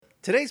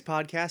Today's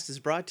podcast is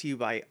brought to you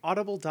by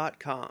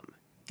Audible.com.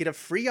 Get a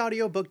free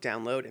audiobook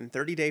download and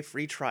 30-day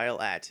free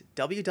trial at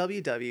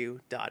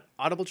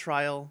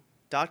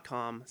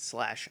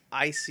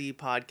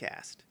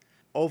www.audibletrial.com/ICPodcast.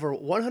 Over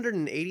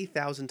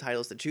 180,000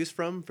 titles to choose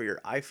from for your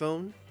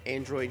iPhone,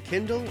 Android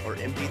Kindle, or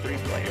MP3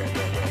 player.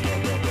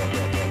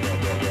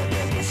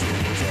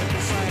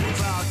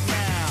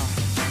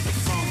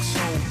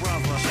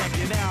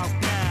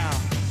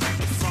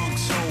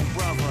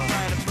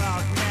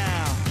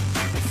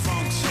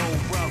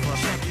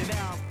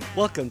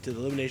 Welcome to the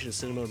Illumination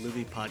Cinema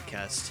Movie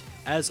Podcast.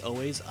 As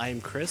always, I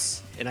am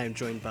Chris, and I am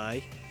joined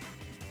by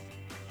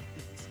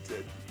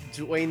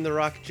Dwayne "The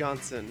Rock"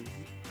 Johnson.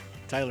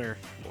 Tyler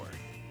Moore.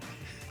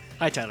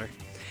 Hi, Tyler.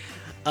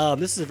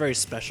 This is a very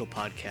special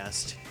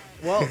podcast.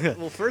 Well,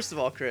 first of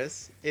all,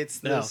 Chris, it's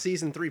the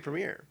season 3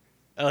 premiere.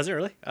 Oh, is it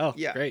really? Oh,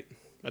 yeah. Great.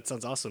 That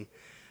sounds awesome.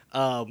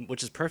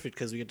 Which is perfect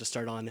because we get to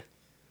start on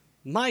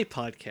my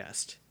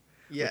podcast,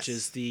 Yes.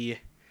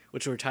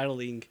 which we're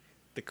titling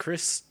the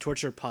Chris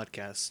Torture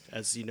Podcast.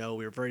 As you know,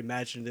 we're very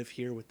imaginative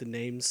here with the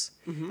names,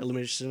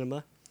 Illumination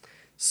Cinema.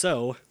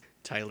 So,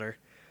 Tyler,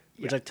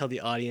 would you like to tell the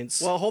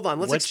audience? Well, hold on.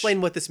 Let's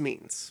explain what this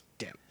means.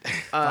 Damn.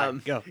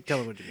 Fine, go. Tell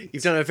them what it means.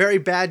 You've done a very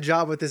bad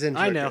job with this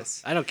intro, I know.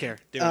 Chris. I don't care.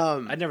 Do it.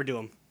 I'd never do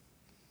them.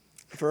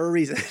 For a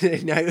reason.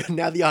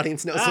 now the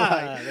audience knows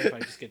why. That's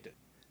fine. Just get it.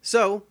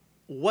 So,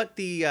 what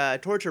the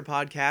torture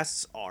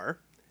podcasts are,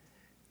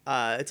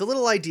 it's a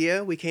little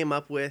idea we came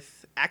up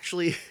with,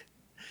 actually,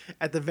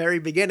 at the very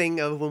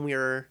beginning of when we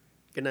were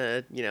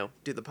gonna,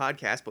 do the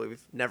podcast, but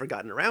we've never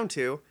gotten around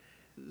to.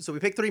 So we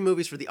picked 3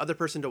 movies for the other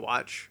person to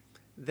watch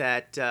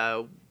that,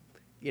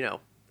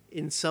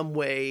 in some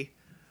way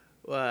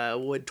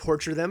would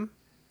torture them.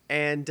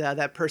 And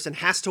that person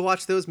has to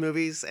watch those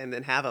movies and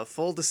then have a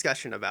full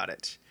discussion about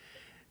it.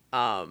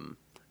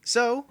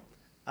 So,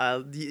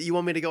 you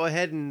want me to go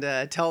ahead and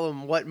tell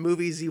them what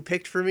movies you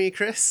picked for me,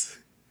 Chris?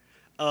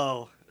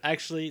 Oh,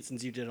 actually,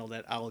 since you did all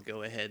that, I'll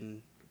go ahead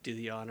and do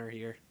the honor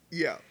here.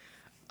 Yeah.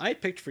 I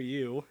picked for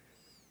you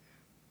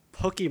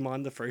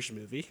Pokemon, the first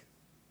movie.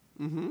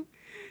 Mm-hmm.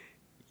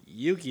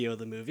 Yu-Gi-Oh!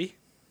 The movie.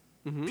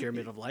 Mm-hmm.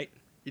 Pyramid of Light.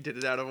 You did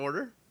it out of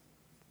order?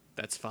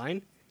 That's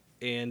fine.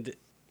 And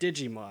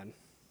Digimon,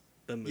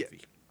 the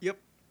movie. Yep.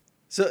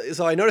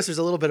 So I noticed there's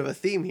a little bit of a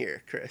theme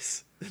here,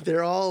 Chris.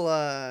 They're all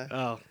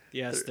oh,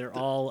 yes, they're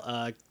all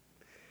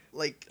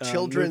like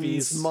children's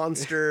movies.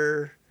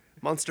 monster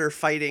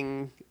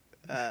fighting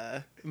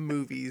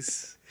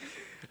movies.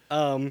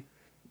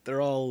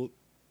 They're all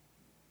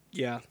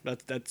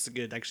that's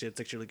good. Actually,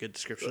 that's actually a good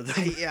description of them.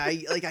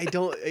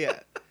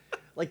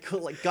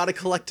 Gotta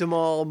collect them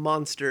all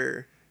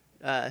monster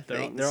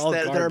things. They're all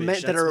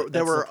garbage.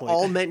 That were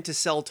all meant to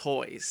sell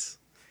toys.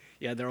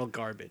 Yeah, they're all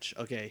garbage.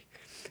 Okay.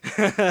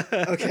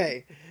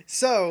 Okay.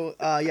 So,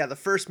 the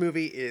first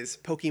movie is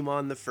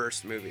Pokemon, the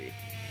first movie.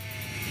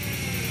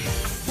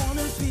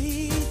 Wanna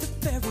be the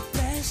very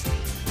best,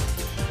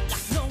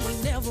 like no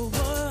one ever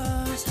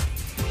was.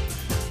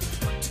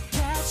 To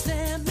catch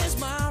them is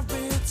my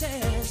real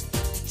test.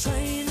 To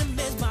train them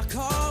is my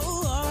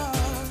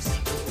cause.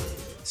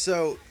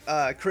 So,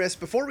 Chris,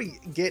 before we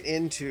get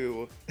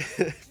into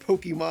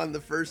Pokemon,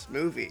 the first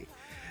movie,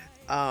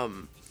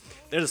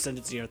 there's a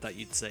sentence here I thought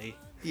you'd say.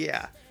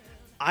 Yeah.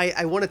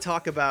 I want to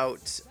talk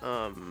about,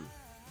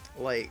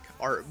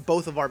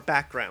 both of our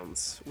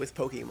backgrounds with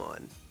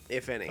Pokemon,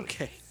 if any.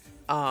 Okay.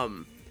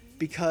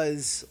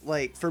 Because,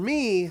 for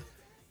me,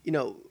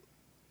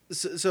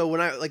 so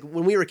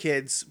when we were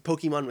kids,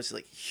 Pokemon was,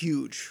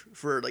 huge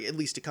for, at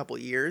least a couple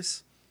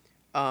years.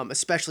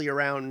 Especially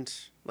around,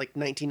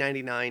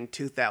 1999,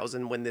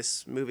 2000, when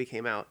this movie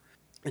came out,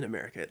 in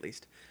America, at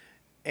least.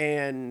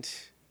 And,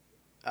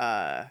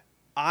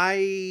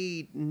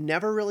 I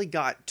never really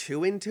got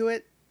too into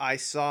it. I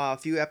saw a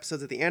few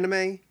episodes of the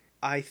anime.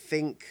 I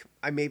think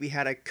I maybe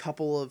had a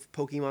couple of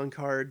Pokemon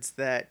cards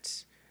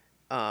that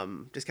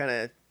just kind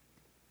of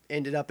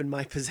ended up in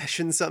my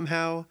possession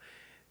somehow.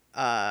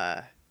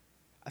 I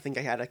think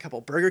I had a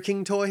couple Burger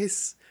King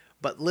toys,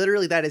 but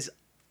literally that is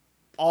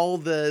all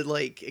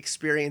the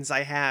experience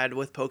I had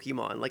with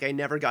Pokemon. I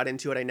never got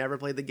into it. I never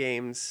played the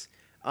games.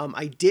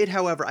 I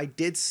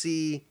did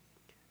see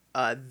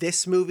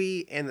this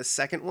movie and the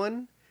second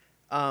one.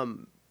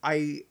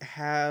 I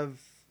have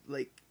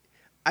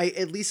I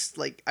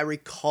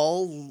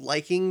recall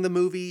liking the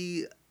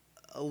movie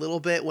a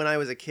little bit when I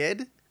was a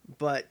kid,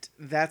 but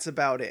that's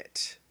about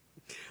it.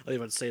 I was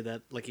about to say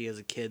that he as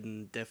a kid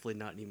and definitely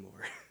not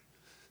anymore.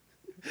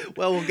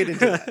 Well, we'll get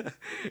into that.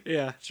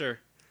 Yeah, sure.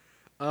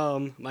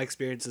 My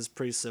experience is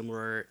pretty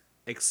similar,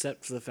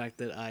 except for the fact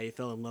that I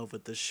fell in love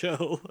with the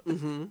show.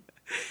 Mm-hmm. And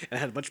I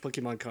had a bunch of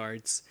Pokemon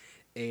cards,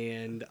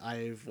 and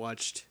I've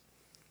watched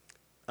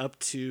up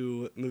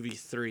to movie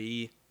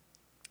 3.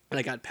 And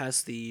I got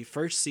past the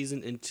first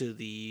season into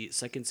the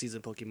second season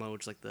of Pokemon,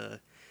 which is the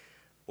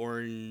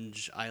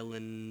Orange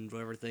Island,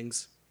 whatever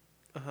things.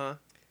 Uh-huh.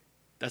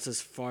 That's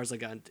as far as I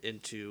got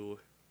into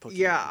Pokemon.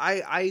 Yeah,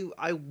 I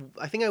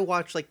think I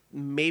watched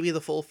maybe the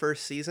full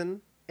first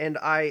season, and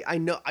I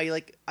know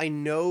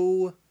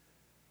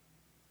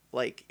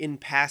like in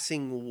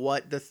passing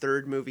what the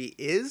third movie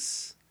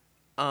is,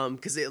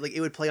 because it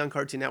would play on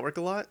Cartoon Network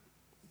a lot.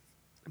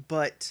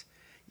 But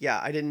yeah,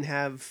 I didn't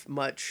have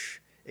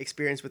much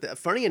experience with it.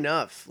 Funny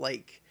enough,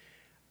 like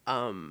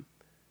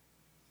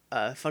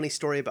a funny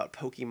story about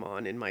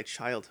Pokemon in my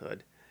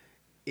childhood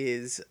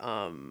is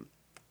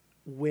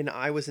when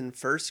I was in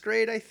first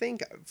grade, I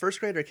think first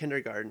grade or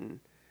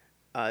kindergarten.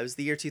 It was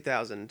the year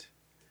 2000.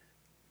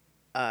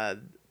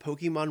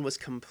 Pokemon was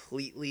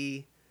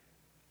completely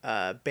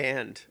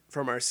banned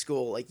from our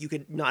school. Like you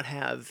couldn't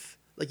have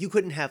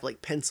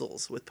like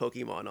pencils with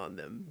Pokemon on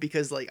them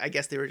because like I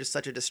guess they were just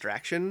such a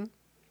distraction.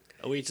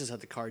 Oh, we just had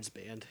the cards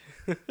banned.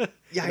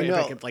 Yeah, I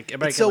know.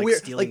 Everybody It's so weird.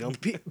 stealing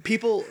Like them.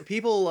 people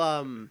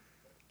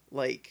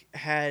like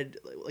had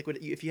like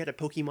if you had a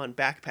Pokemon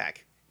backpack,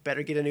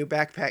 better get a new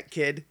backpack,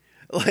 kid.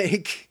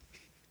 Like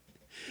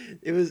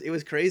it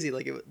was crazy.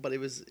 Like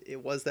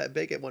it was that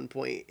big at one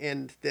point,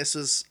 and this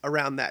was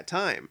around that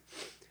time.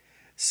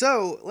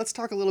 So let's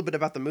talk a little bit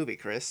about the movie,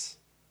 Chris.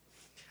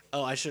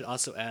 Oh, I should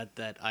also add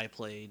that I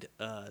played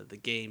the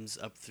games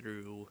up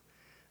through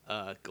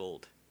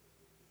gold,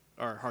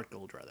 or heart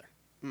gold rather.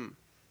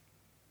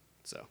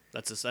 So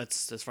that's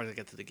as far as I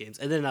get to the games,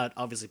 and then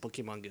obviously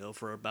Pokemon Go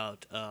for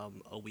about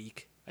a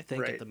week, I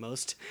think, Right. at the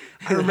most.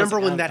 I remember was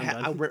like, when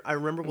I'm done. I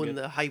remember when good.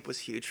 the hype was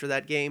huge for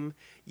that game.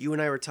 You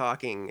and I were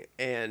talking,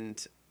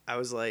 and I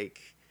was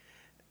like,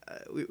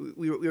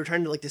 we were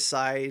trying to like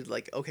decide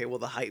like, okay, will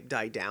the hype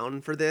die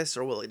down for this,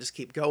 or will it just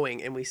keep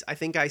going? And I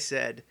think I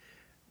said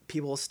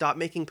people will stop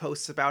making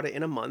posts about it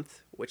in a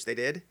month, which they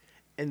did,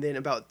 and then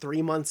about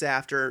 3 months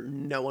after,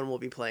 no one will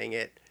be playing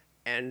it,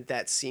 and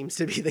that seems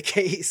to be the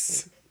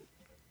case.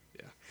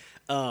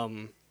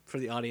 For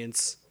the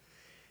audience,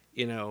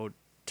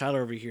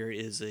 Tyler over here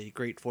is a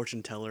great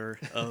fortune teller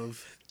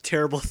of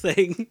terrible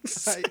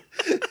things.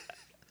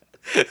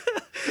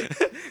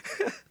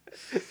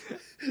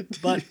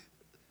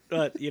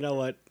 But you know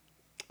what?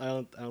 I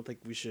don't think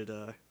we should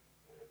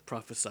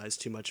prophesize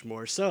too much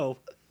more. So,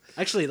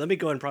 actually, let me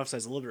go ahead and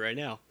prophesize a little bit right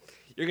now.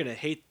 You're gonna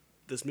hate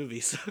this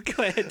movie, so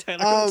go ahead,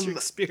 Tyler. What's your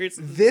experience?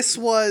 This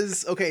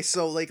was okay.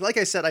 So like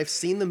I said, I've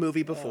seen the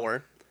movie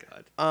before.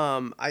 God.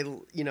 I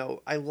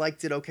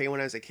liked it okay when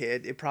I was a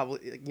kid. It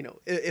probably,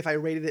 if I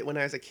rated it when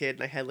I was a kid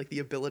and I had like the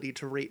ability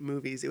to rate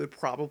movies, it would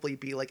probably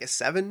be like a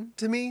 7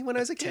 to me when I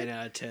was a kid. 10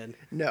 out of 10.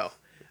 No.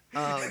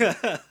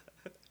 I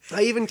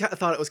even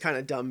thought it was kind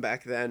of dumb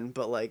back then,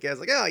 but like I was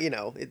like, oh,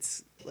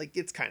 it's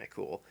kind of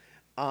cool.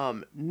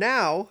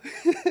 Now,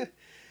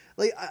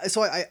 like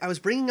so I was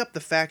bringing up the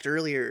fact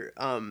earlier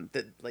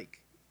that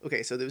like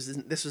okay, so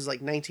this was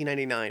like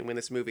 1999 when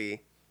this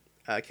movie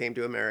came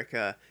to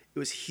America. It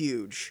was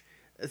huge.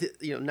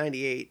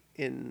 98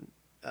 in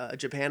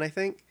Japan, I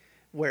think,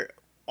 where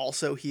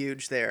also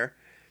huge there.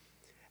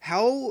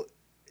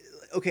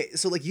 Okay,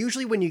 so like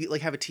usually when you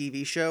like have a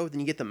TV show, then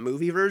you get the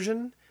movie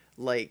version.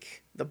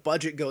 Like the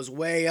budget goes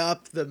way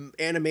up, the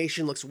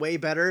animation looks way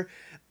better.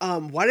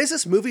 Why does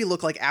this movie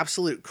look like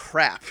absolute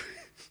crap?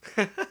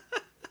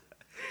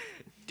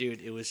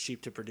 Dude, it was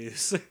cheap to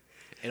produce.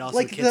 And also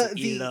Like the kids will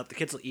eat it up. The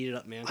kids will eat it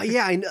up, man.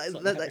 Yeah, I know.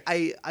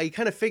 I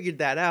kind of figured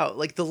that out.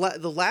 Like the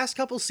last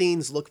couple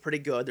scenes look pretty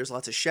good. There's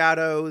lots of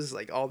shadows,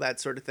 like all that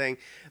sort of thing.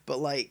 But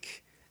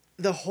like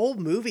the whole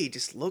movie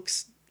just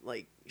looks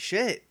like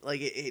shit.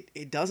 Like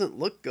it doesn't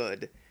look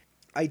good.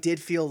 I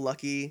did feel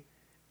lucky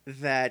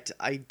that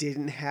I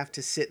didn't have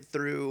to sit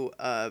through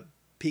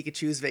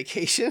Pikachu's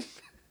Vacation.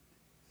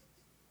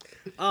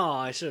 Oh,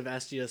 I should have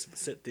asked you to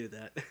sit through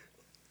that.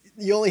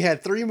 You only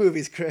had 3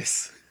 movies,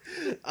 Chris.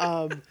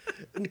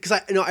 Because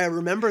I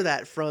remember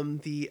that from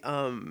the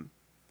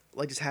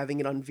like just having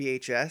it on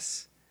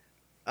VHS,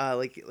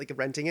 like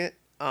renting it.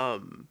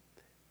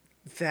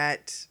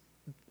 That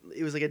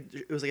it was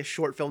like a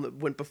short film that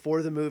went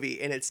before the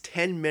movie, and it's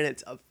 10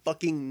 minutes of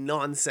fucking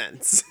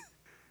nonsense.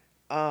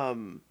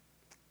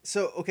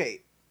 So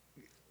okay,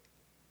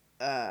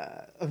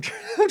 I'm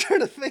trying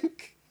to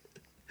think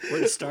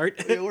Where to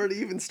start? where to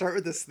even start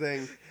with this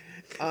thing.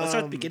 Let's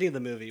start at the beginning of the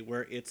movie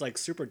where it's like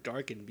super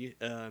dark and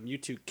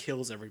Mewtwo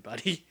kills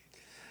everybody.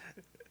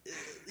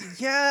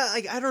 Yeah,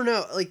 like I don't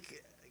know,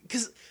 like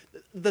because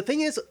the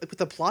thing is with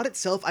the plot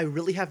itself, I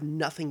really have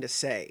nothing to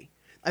say.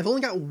 I've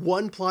only got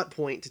one plot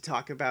point to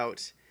talk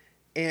about,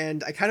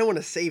 and I kind of want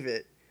to save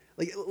it.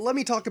 Like, let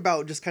me talk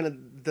about just kind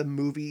of the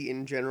movie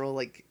in general.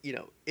 Like,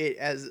 it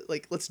as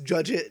like let's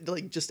judge it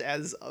like just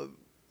as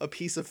a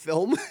piece of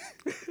film.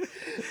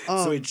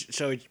 So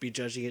shall we be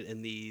judging it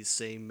in the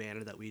same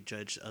manner that we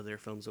judge other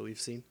films that we've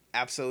seen?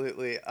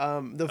 Absolutely.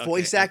 The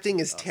voice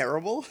acting is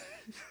terrible.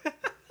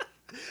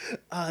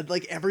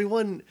 Like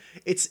everyone,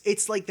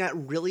 it's like that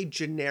really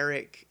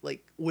generic,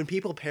 like when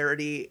people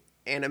parody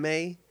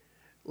anime,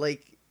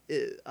 like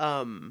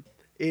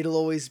it'll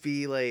always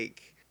be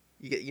like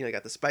you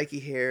got the spiky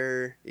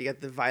hair, you got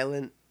the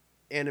violent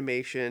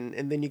animation,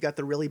 and then you got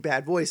the really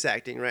bad voice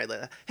acting, right?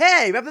 Like,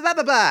 hey, blah, blah, blah,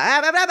 blah,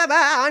 blah, blah, blah, blah,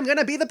 blah, I'm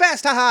gonna be the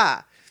best,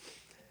 haha.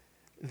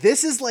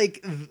 This is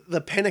like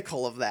the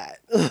pinnacle of that.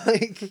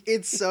 Like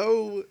it's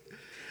so.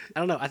 I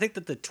don't know. I think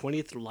that the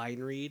 20th line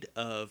read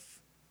of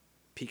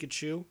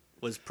Pikachu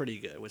was pretty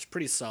good. Was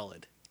pretty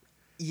solid.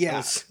 Yeah.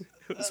 It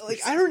was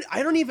Like pretty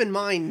I don't even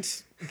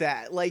mind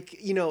that.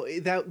 Like, you know,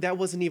 that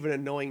wasn't even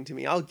annoying to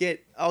me.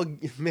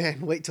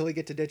 Man, wait till we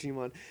get to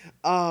Digimon.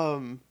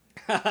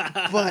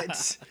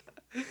 But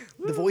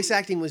the voice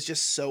acting was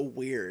just so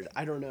weird.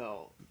 I don't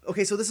know.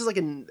 Okay, so this is like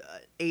an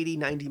 80,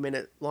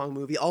 90-minute long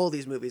movie. All of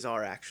these movies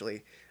are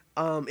actually.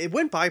 It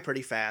went by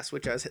pretty fast,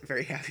 which I was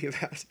very happy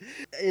about.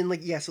 And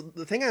like, yeah, so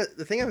the thing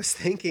I was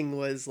thinking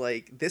was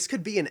like, this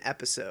could be an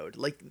episode.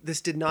 Like,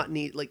 this did not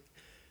need like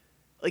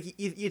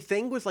you'd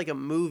think with like a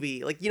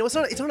movie, like, you know, it's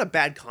not a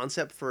bad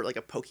concept for like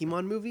a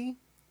Pokemon movie.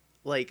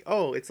 Like,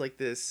 oh, it's like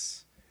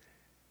this,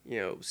 you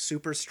know,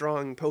 super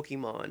strong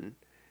Pokemon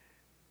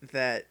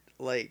that,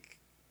 like,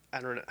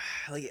 I don't know,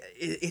 like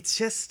it's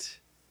just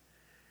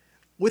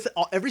with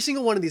every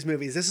single one of these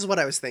movies. This is what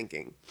I was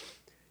thinking.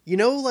 You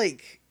know,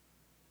 like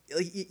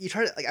you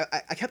try to, like,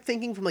 I kept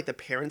thinking from like the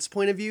parents'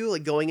 point of view,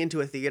 like going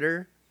into a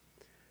theater,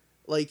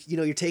 like, you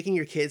know, you're taking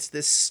your kids to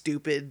this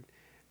stupid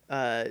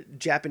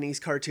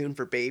Japanese cartoon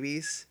for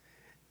babies,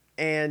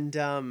 and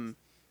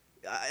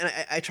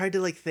I tried to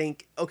like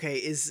think, okay,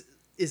 is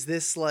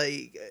this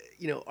like,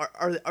 you know,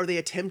 are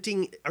they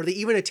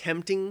even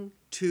attempting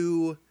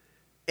to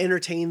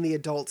entertain the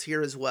adults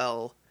here as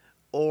well,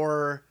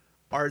 or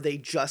are they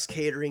just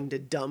catering to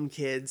dumb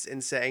kids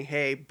and saying,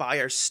 hey, buy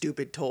our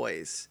stupid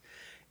toys?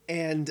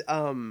 And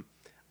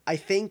I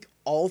think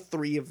all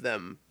three of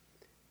them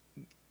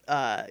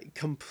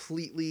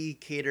completely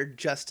catered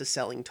just to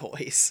selling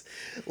toys.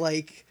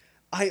 Like,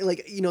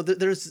 you know,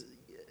 there's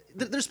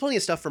plenty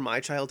of stuff from my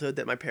childhood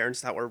that my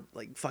parents thought were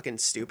like fucking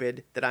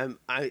stupid that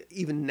I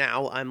even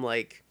now I'm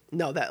like,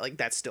 no,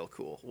 that's still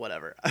cool,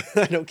 whatever.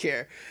 I don't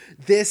care.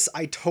 This,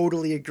 I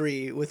totally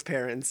agree with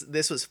parents.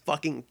 This was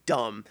fucking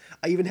dumb.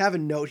 I even have a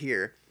note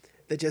here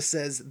that just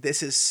says,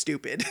 this is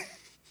stupid.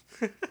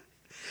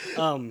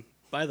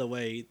 By the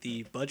way,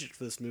 the budget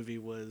for this movie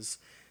was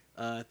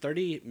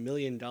 $30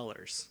 million,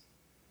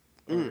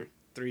 or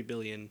 3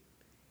 billion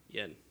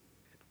yen,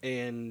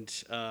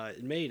 and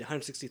it made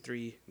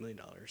 $163 million.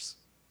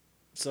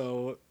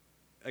 So,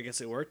 I guess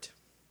it worked.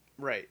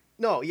 Right.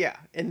 No, yeah,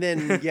 and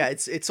then yeah,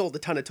 it sold a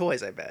ton of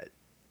toys, I bet.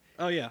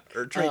 Oh yeah,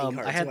 or trading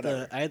cards. I had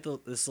whatever.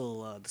 this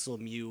little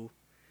Mew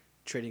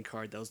trading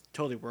card that was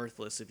totally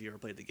worthless if you ever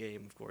played the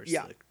game, of course.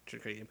 Yeah. The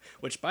trading game.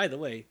 Which, by the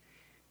way,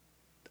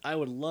 I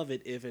would love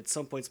it if at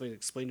some point somebody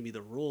explained to me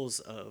the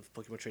rules of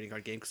Pokemon trading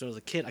card game, because when I was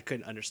a kid I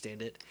couldn't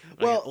understand it.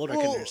 When I got older, I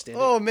couldn't understand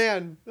it. Oh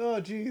man, oh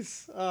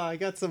jeez, I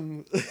got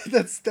some.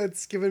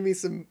 That's given me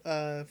some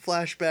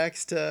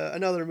flashbacks to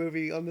another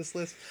movie on this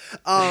list.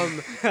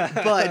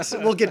 But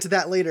we'll get to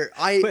that later.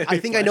 I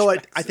think I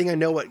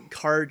know what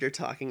card you're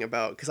talking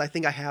about, because I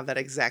think I have that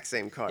exact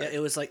same card. Yeah, it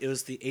was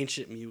the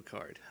ancient Mew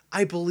card.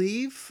 I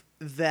believe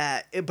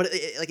that, but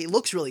it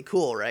looks really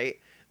cool, right?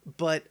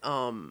 But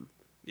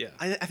yeah,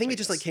 I think it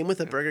just like came with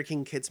a Burger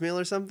King kids meal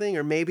or something,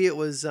 or maybe it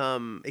was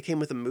it came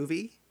with a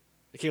movie.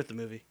 It came with the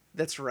movie.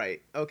 That's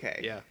right. Okay.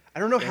 Yeah. I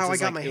don't know Yeah, how I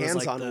it's got like- my it was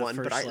hands like on the one,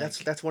 but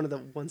first, that's one of the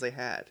ones I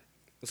had.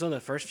 It was one of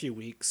the first few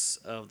weeks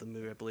of the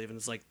movie, I believe, and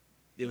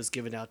it was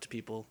given out to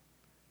people.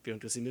 If you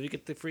want to see the movie,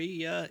 get the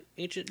free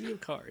ancient Mew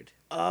card.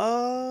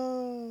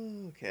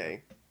 Oh,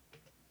 okay.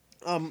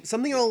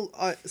 Something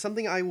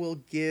I will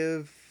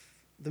give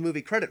the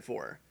movie credit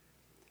for.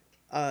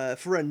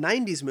 For a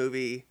 90s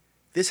movie,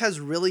 this has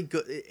really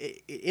good.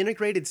 It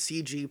integrated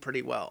CG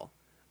pretty well.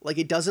 Like,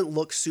 it doesn't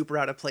look super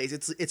out of place.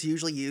 It's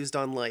usually used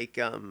on like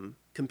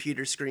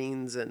computer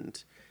screens,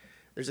 and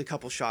there's a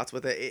couple shots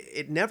with it.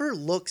 It never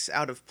looks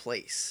out of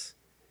place.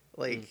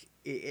 Like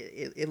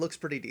it looks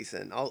pretty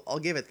decent. I'll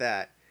give it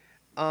that.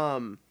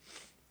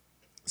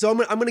 So I'm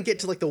gonna get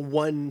to like the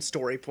one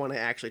story point I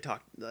actually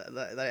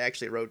that I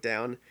actually wrote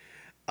down.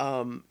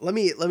 Let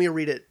me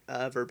read it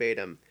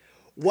verbatim.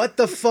 What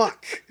the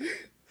fuck?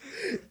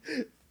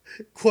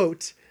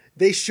 Quote,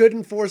 they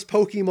shouldn't force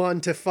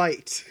Pokemon to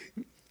fight.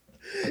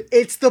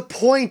 It's the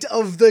point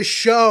of the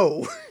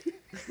show.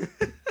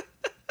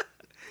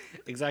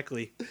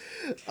 Exactly.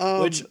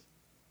 Which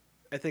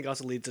I think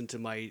also leads into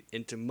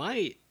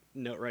my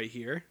note right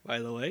here, by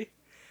the way.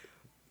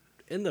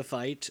 In the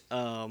fight,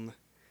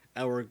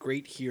 our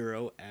great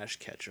hero, Ash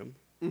Ketchum,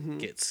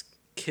 gets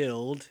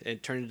killed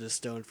and turned into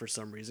stone for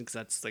some reason,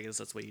 because I guess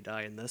that's why you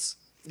die in this.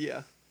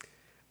 Yeah.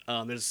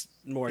 There's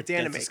more It's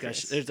death anime,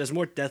 discussion. Chris. There's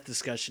more death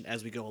discussion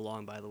as we go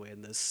along, by the way,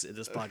 in this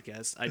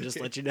podcast. I just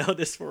let you know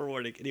this for a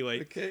warning.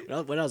 Anyway, Okay.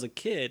 when I was a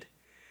kid,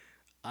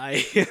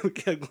 I'm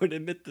going to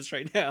admit this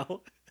right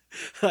now.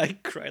 I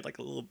cried like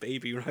a little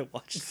baby when I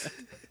watched that.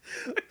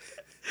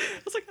 I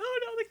was like, oh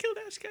no, they killed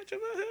Ash Ketchum.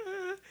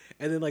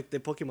 And then like the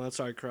Pokemon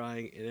started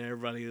crying, and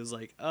everybody was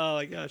like, oh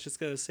my gosh, it's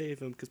going to save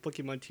him, because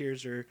Pokemon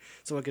tears are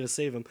somewhat going to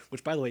save him.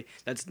 Which, by the way,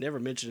 that's never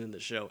mentioned in the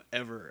show,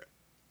 ever.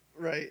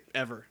 Right.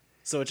 Ever.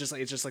 So it's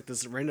just like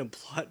this random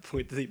plot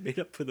point that they made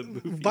up for the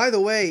movie. By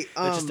the way,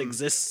 that just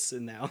exists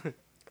now.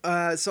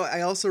 so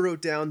I also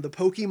wrote down the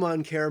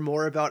Pokemon care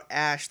more about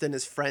Ash than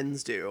his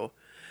friends do,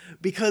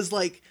 because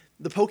like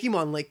the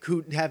Pokemon like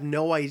who have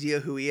no idea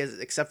who he is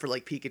except for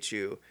like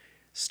Pikachu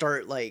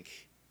start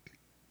like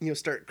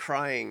start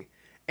crying,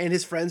 and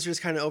his friends are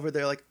just kind of over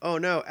there like, oh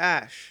no,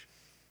 Ash.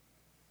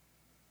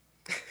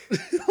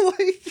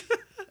 Like,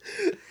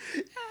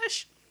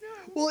 Ash.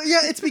 well,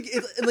 yeah,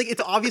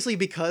 it's obviously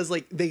because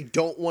like they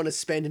don't want to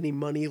spend any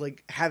money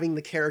like having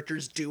the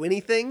characters do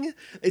anything.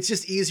 It's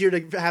just easier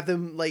to have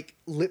them like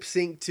lip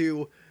sync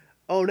to,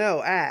 oh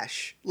no,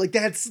 Ash. Like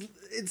this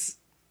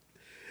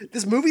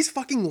movie's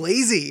fucking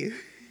lazy.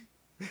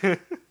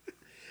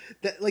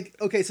 That like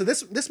okay, so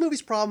this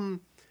movie's problem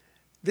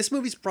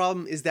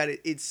is that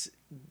it's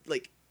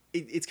like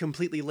it's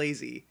completely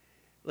lazy.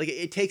 Like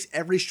it takes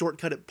every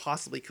shortcut it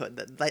possibly could.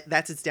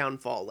 That's its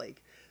downfall.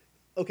 Like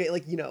okay,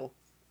 like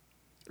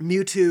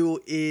Mewtwo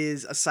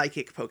is a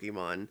psychic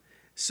Pokemon,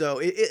 so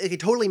it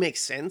totally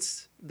makes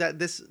sense that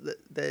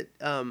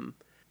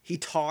he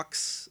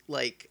talks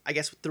like I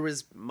guess through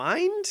his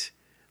mind,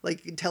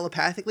 like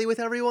telepathically with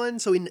everyone,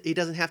 so he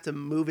doesn't have to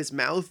move his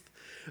mouth.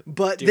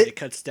 But Dude, it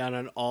cuts down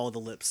on all the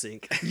lip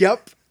sync.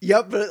 Yep.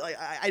 But like,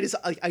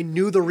 I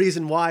knew the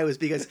reason why was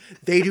because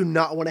they do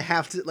not want to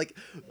have to like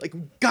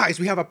guys.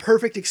 We have a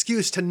perfect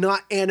excuse to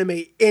not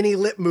animate any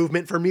lip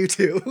movement for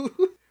Mewtwo.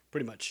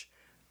 Pretty much.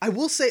 I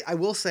will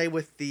say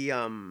with the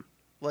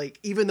like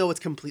even though it's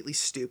completely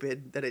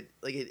stupid that it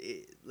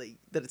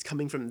that it's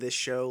coming from this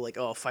show, like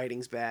oh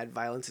fighting's bad,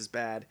 violence is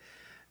bad.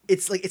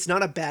 It's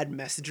not a bad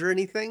message or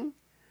anything.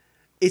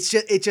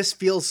 It just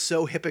feels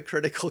so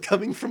hypocritical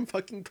coming from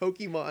fucking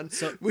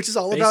Pokemon, which is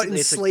all about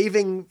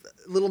enslaving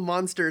little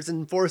monsters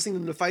and forcing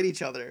them to fight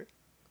each other.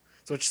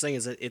 So what you're saying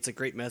is that it's a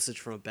great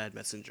message from a bad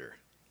messenger.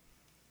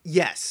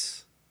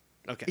 Yes.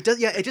 Okay. It does.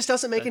 Yeah. It just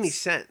doesn't make any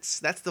sense.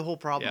 That's the whole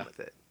problem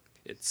with it.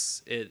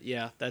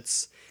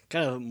 That's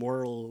kind of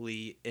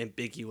morally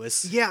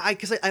ambiguous. Yeah,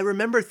 because I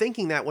remember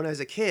thinking that when I was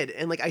a kid,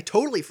 and like I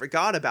totally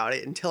forgot about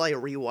it until I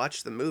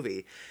rewatched the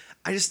movie.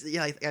 I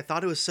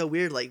thought it was so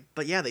weird, like,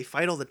 but yeah, they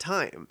fight all the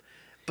time.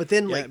 But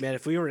then, yeah, like, man,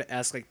 if we were to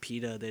ask like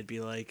PETA, they'd be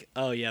like,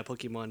 "Oh yeah,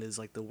 Pokemon is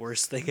like the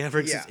worst thing ever.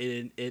 Yeah.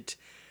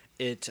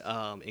 It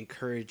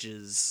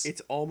encourages.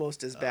 It's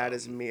almost as bad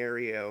as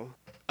Mario.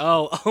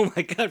 Oh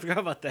my god, I forgot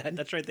about that.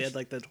 That's right. They had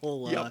like that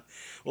whole Yep.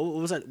 what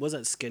was that? What was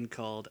that skin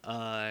called?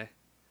 It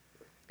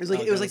was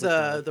like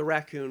the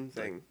raccoon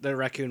thing. The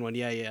raccoon one,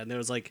 yeah. And there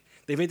was like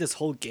they made this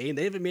whole game.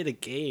 They even made a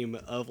game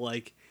of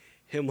like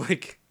him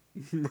like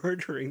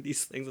murdering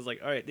these things. It's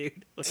like, all right,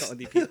 dude, what's on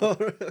these people?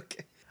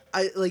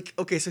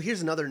 Okay. So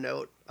here's another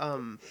note.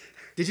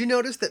 Did you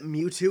notice that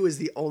Mewtwo is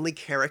the only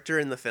character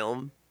in the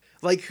film,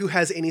 like, who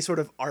has any sort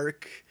of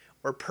arc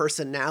or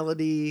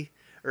personality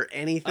or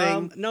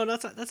anything? No,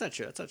 that's not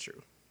true. That's not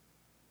true.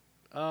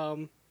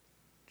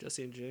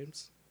 Jesse and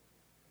James.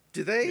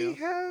 Do they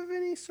have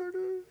any sort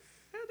of?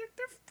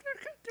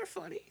 They're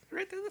funny,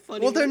 right? They're the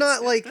funny. Well, they're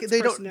ones. not like That's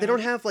they personality.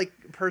 don't have like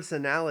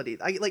personality.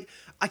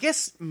 I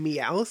guess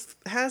Meowth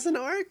has an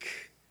arc,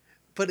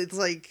 but it's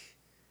like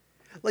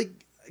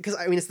because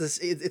I mean it's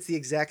the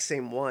exact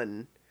same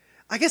one.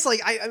 I guess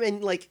like I mean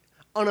like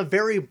on a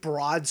very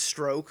broad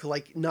stroke,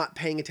 like not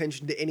paying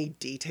attention to any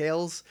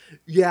details.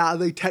 Yeah,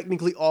 they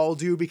technically all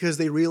do because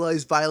they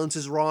realize violence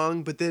is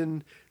wrong, but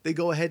then they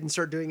go ahead and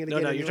start doing it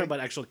again. No, anyway. you're talking about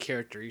actual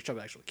character.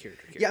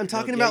 Yeah, I'm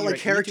talking about like right.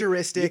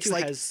 characteristics. Mewtwo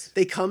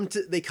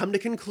like they come to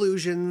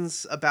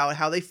conclusions about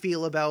how they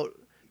feel about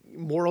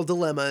moral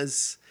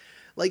dilemmas.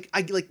 Like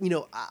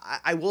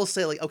I will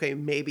say like okay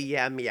maybe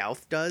yeah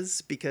Meowth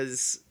does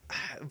because,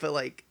 but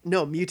like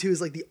no Mewtwo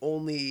is like the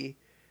only.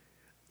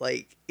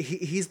 Like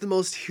he's the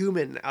most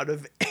human out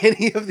of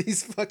any of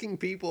these fucking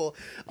people.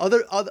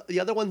 The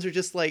other ones are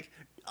just like,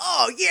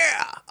 oh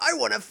yeah, I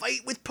want to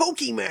fight with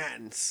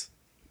Pokemons.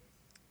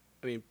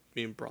 I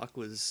mean, Brock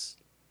was,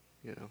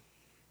 he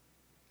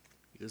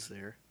was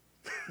there.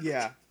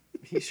 Yeah,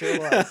 he sure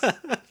was.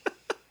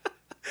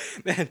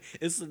 Man,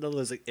 it's one of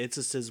those like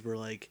instances where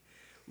like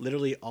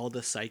literally all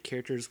the side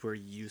characters were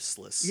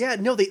useless. Yeah,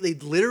 no, they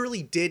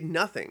literally did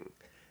nothing.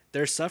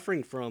 They're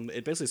suffering from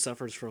it. Basically,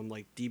 suffers from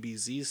like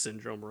DBZ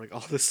syndrome, where like all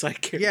the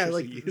side characters. Yeah,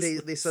 like are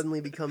useless. they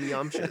suddenly become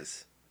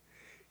Yamchas.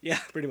 Yeah,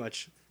 pretty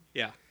much.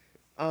 Yeah.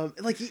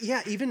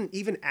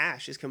 Even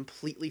Ash is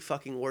completely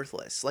fucking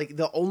worthless. Like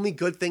the only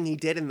good thing he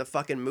did in the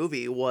fucking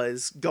movie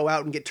was go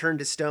out and get turned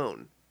to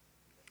stone.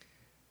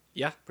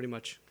 Yeah, pretty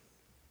much.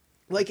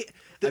 Like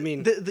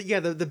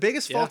the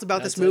biggest fault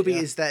about this movie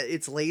is that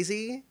it's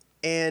lazy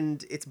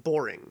and it's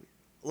boring.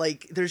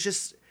 Like there's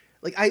just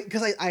like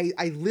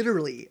I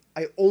literally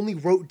only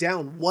wrote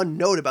down one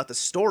note about the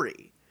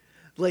story,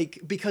 like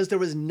because there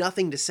was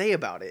nothing to say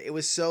about it. It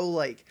was so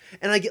like,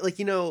 and I get like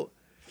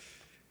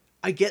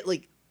I get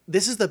like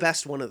this is the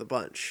best one of the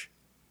bunch,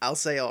 I'll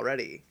say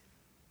already,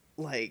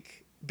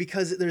 like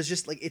because there's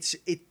just like it's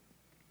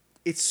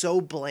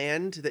so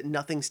bland that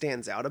nothing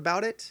stands out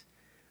about it.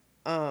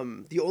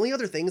 The only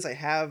other things I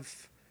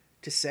have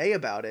to say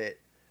about it,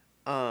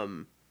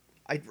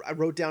 I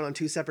wrote down on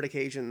two separate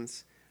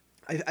occasions.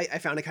 I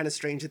found it kind of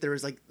strange that there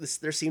was like this.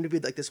 There seemed to be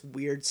like this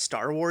weird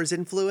Star Wars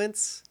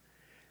influence,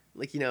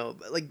 like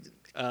like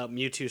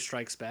Mewtwo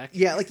Strikes Back.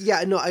 Yeah, like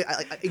yeah, no,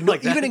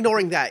 Like even that.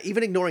 ignoring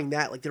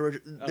that, like there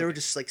were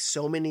just like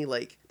so many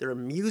like there were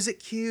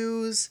music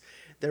cues.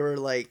 There were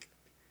like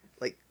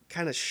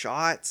kind of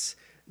shots.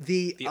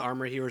 The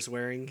armor he was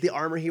wearing. The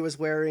armor he was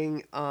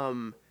wearing.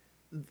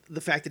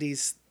 The fact that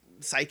he's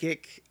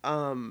psychic.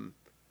 And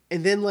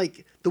then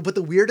like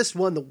the weirdest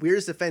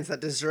offense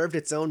that deserved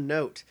its own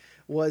note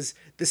was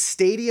the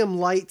stadium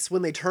lights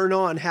when they turn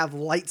on have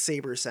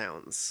lightsaber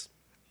sounds.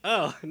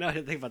 Oh no, I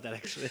didn't think about that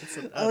actually.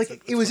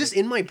 It was just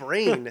in my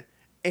brain,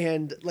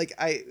 and like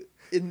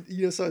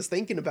so I was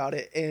thinking about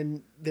it,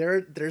 and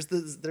there's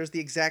the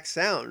exact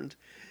sound,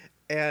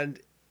 and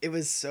it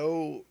was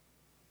so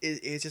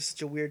it's just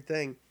such a weird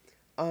thing.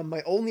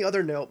 My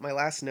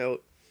last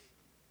note,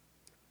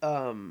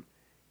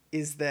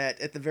 is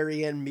that at the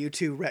very end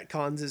Mewtwo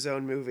retcons his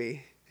own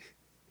movie.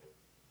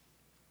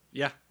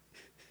 Yeah,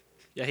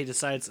 he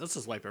decides let's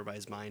just wipe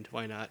everybody's mind.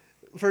 Why not?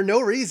 For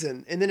no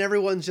reason, and then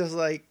everyone's just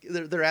like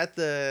they're at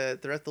the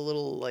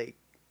little like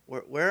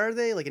where are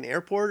they, like an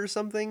airport or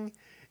something,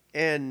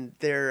 and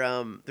they're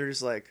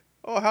just like,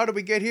 oh, how did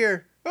we get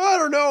here? Oh, I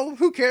don't know,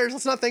 who cares,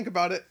 let's not think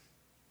about it.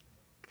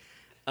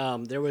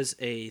 There was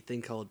a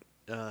thing called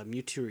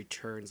Mewtwo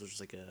Returns, which is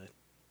like a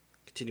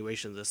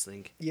continuation of this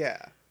thing.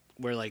 Yeah,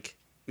 where like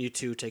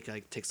Mewtwo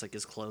takes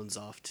his clones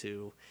off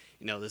to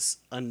this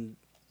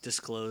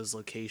undisclosed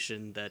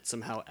location that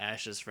somehow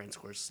Ash's friends,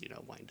 of course,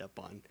 wind up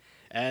on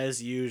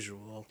as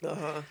usual.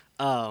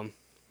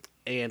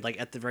 And like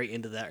at the very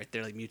end of that, right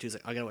there, like Mewtwo's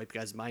like, I gotta wipe you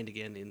guys' mind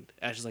again, and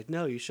Ash is like,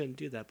 no, you shouldn't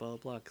do that, blah blah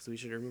blah, because we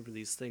should remember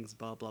these things,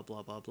 blah blah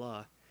blah blah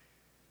blah.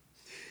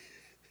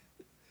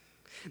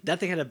 That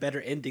thing had a better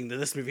ending than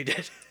this movie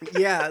did.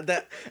 Yeah,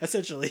 that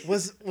essentially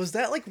was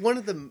that like one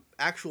of the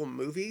actual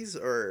movies,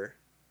 or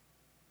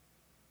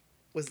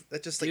was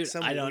that just like Dude,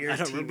 some I don't weird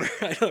TV? remember.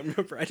 I don't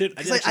remember. I didn't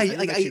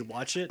actually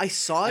watch it. I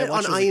saw it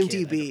on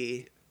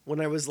IMDb when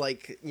I was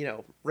like,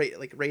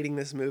 rating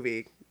this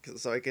movie,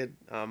 so I could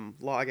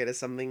log it as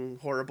something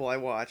horrible I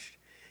watched.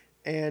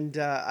 And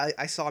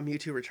I saw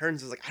Mewtwo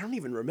Returns. I was like, I don't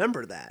even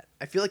remember that.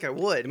 I feel like I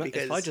would, because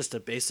it's probably just a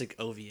basic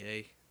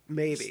OVA.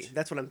 Maybe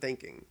that's what I'm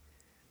thinking.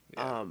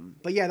 Yeah.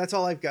 But yeah, that's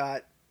all I've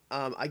got.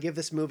 I give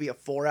this movie a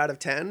 4 out of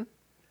 10.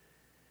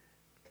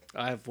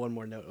 I have one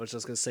more note, which I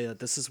was going to say that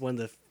this is one of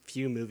the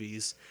few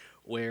movies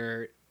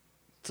where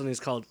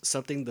something's called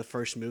something the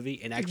first movie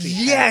and actually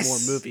Yes! had more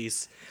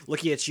movies.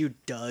 Looking at you,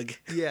 Doug.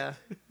 Yeah.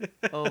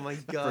 Oh my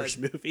god. First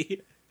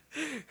movie.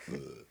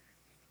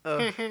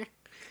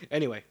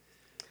 Anyway,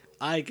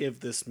 I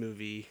give this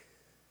movie.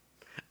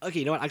 Okay,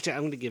 you know what? Actually,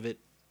 I'm going to give it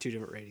 2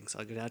 different ratings.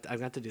 I'm going to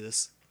have to do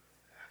this.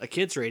 A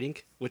kid's rating,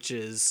 which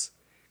is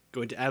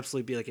going to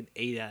absolutely be like an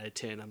 8 out of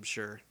 10, I'm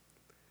sure.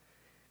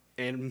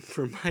 And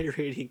for my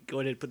rating, go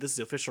ahead and put this as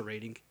the official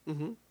rating.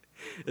 Mm-hmm.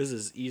 This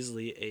is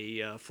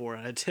easily a 4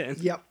 out of 10.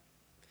 Yep.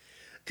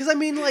 Because I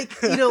mean, like,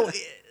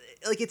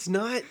 it's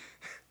not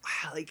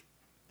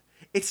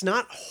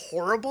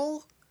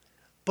horrible,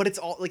 but it's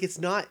all like it's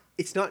not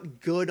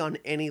good on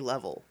any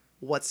level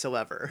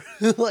whatsoever.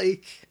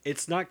 Like,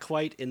 it's not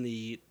quite in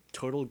the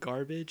total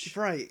garbage.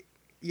 Right.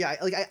 Yeah.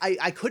 Like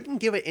I couldn't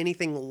give it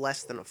anything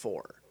less than a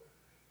 4.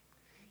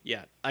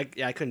 Yeah, I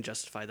couldn't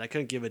justify that. I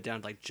couldn't give it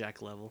down to like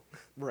Jack level.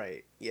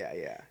 Right. Yeah.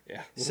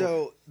 Yeah.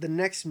 So the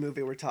next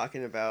movie we're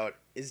talking about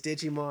is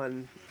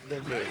Digimon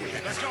the movie.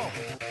 Let's go.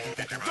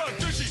 The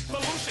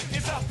Digivolution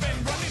is up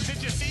and running.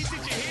 Did you see? Did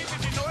you hear?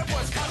 Did you know it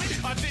was coming?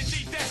 A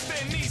Digi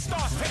Destiny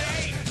starts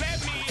today.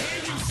 Let me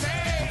hear you say.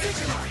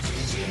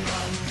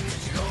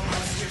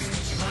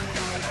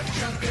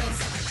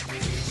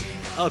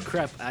 Oh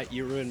crap!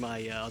 You ruined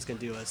my. I was gonna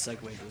do a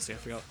segue to this. I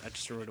forgot. I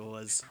just remembered what it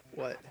was.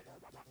 What?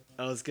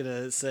 I was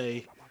gonna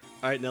say,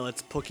 all right, now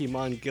let's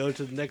Pokemon Go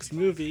to the next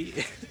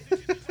movie.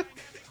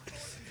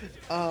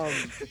 I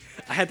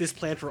had this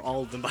planned for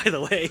all of them, by the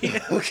way.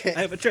 Okay.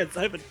 I have a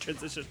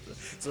transition.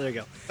 So there you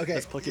go. Okay.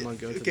 Let's Pokemon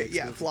Go to the Okay. next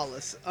Yeah. movie.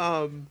 Flawless.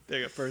 There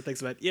you go. Perfect.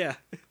 Thanks, Matt. Yeah.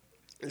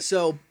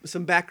 So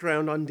some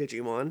background on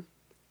Digimon.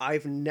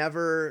 I've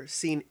never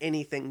seen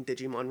anything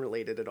Digimon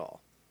related at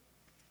all.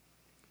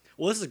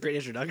 Well, this is a great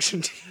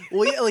introduction.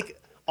 Well, yeah,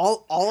 like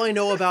all I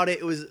know about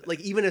it was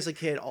like, even as a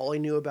kid, all I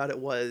knew about it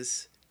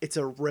was it's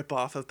a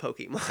ripoff of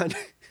Pokemon.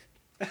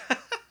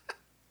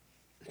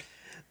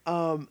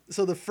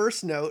 So the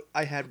first note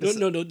I had was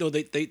No.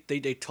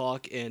 They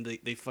talk and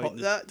they fight.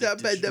 They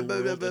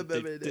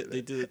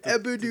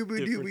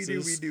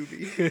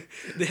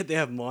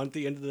have Mon at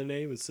the end of the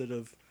name instead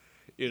of,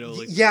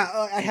 like.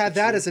 Yeah, I had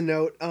that as a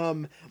note.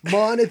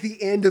 Mon at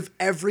the end of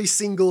every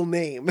single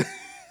name.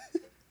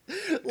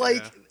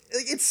 Like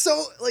it's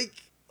so like,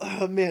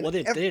 oh man. Well,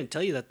 they didn't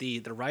tell you that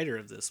the writer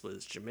of this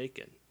was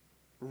Jamaican.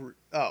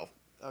 Oh,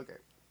 okay.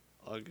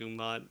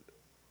 Agumon.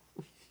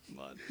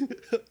 Mon.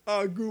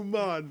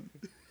 Agumon.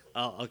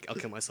 I'll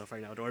kill myself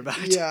right now. Don't worry about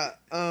it. Yeah.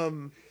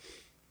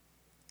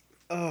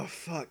 Oh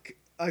fuck.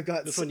 I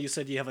got this one. You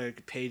said you have a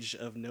page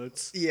of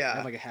notes. Yeah. I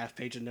have like a half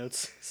page of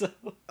notes. So.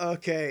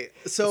 Okay.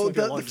 So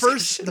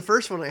the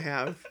first one I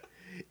have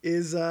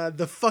is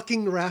the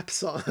fucking rap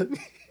song.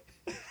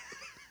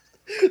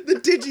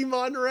 The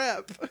Digimon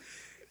rap.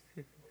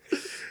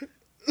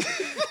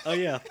 Oh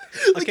yeah.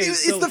 Like, Okay.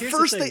 it's so the here's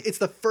first the thing. It's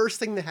the first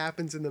thing that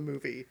happens in the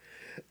movie,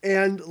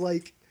 and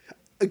like,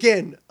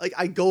 again, like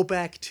I go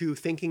back to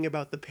thinking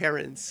about the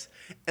parents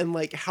and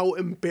like how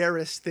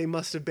embarrassed they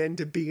must have been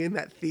to be in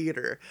that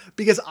theater,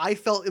 because I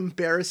felt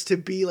embarrassed to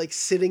be like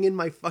sitting in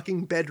my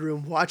fucking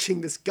bedroom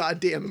watching this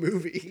goddamn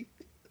movie.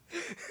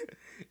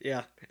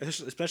 Yeah,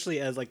 especially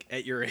as like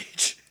at your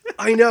age.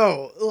 I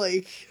know,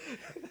 like,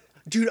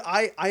 dude,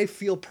 I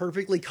feel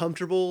perfectly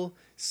comfortable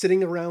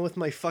sitting around with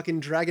my fucking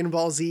Dragon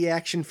Ball Z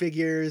action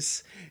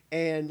figures,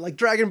 and like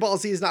Dragon Ball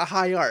Z is not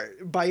high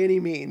art by any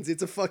means.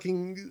 It's a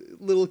fucking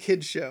little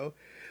kid show.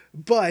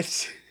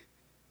 But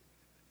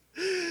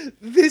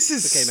this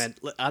is Okay, man.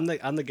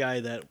 I'm the guy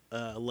that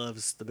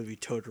loves the movie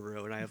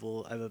Totoro, and I have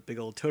a big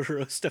old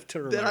Totoro stuffed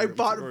Totoro That in my I room,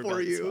 bought so don't worry for about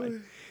it, it's you.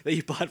 fine. That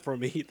you bought for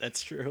me.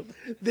 That's true.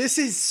 This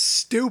is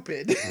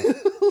stupid.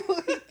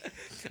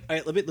 All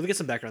right, let me get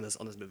some background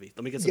on this movie.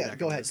 Let me get some Yeah, background.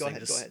 go on ahead, this go thing.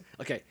 ahead, go ahead.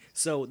 Okay,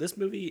 so this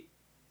movie,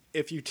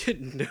 if you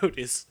didn't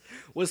notice,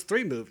 was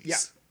 3 movies. Yeah.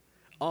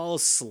 All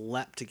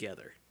slapped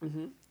together.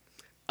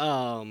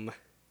 Oh,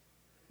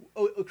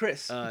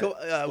 Chris,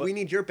 we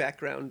need your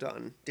background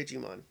on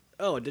Digimon.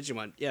 Oh,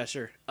 Digimon. Yeah,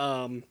 sure.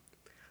 When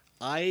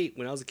I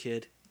was a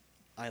kid,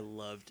 I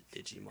loved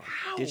Digimon.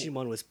 How?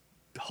 Digimon was.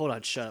 Hold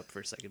on, shut up for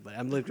a second. But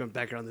I'm looking at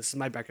background. This is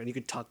my background. You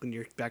can talk when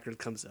your background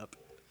comes up.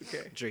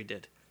 Okay. That's right, you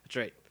did. That's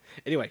right.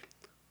 Anyway,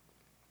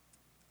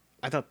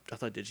 I thought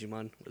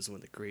Digimon was one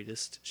of the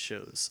greatest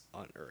shows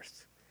on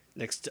Earth.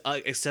 Next,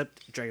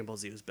 except Dragon Ball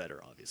Z was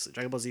better. Obviously,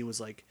 Dragon Ball Z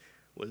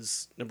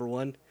was number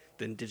 1.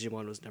 Then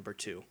Digimon was number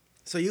 2.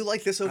 So you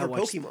like this over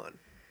watched- Pokemon?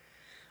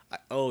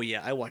 Oh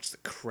yeah, I watched the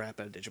crap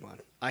out of Digimon.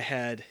 I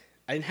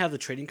didn't have the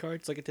trading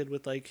cards like I did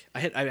with like I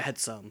had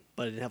some,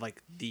 but I didn't have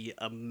like the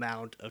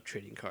amount of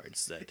trading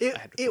cards that I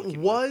had with It Pokemon.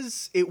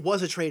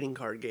 was a trading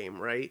card game,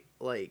 right?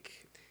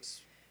 Like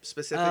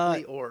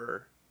specifically,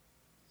 or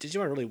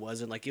Digimon really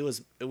wasn't. Like it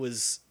was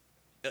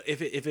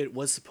if it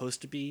was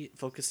supposed to be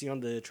focusing on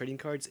the trading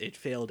cards, it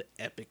failed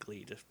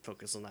epically to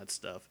focus on that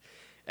stuff,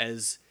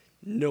 as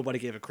nobody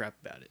gave a crap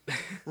about it.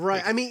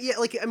 right? I mean, yeah,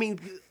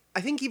 I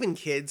think even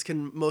kids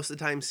can most of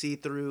the time see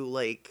through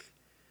like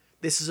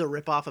this is a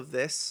ripoff of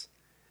this,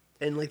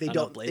 and like they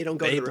don't go to the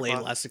Beyblade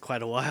ripoff. lasted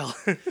quite a while.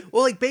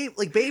 Well, like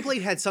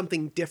Beyblade had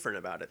something different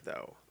about it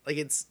though. Like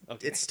it's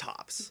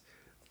tops,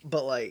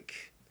 but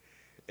like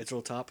It's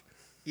real top.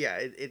 yeah,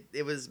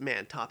 it was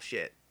top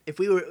shit. If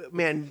we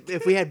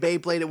had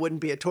Beyblade, it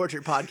wouldn't be a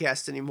torture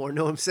podcast anymore.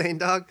 Know what I'm saying,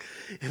 dog?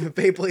 If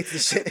Beyblade's the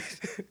shit.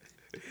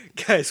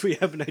 Guys, we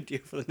have an idea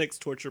for the next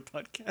torture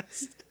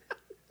podcast.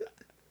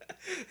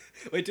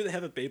 Wait, do they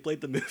have a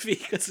Beyblade the movie?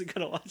 Because we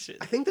gotta watch it.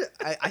 I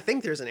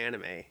think there's an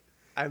anime.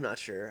 I'm not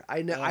sure.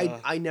 I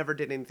never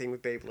did anything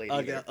with Beyblade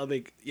either.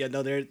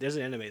 Okay, there's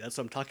an anime. That's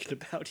what I'm talking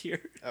about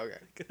here. Okay.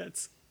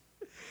 That's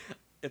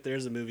if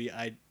there's a movie,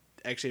 I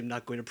actually am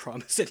not going to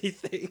promise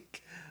anything.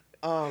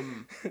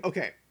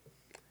 Okay.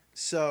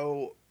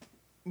 So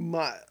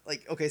I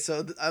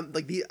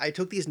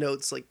took these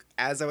notes like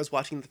as I was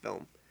watching the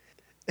film,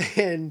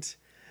 and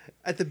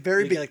at the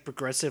very They get beginning, like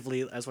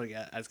progressively. That's what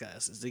I was gonna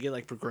ask. Is they get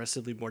like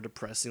progressively more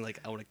depressing? Like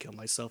I want to kill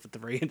myself at the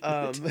very end.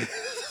 Of it?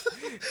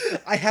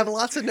 I have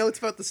lots of notes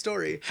about the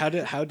story. How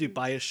to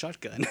buy a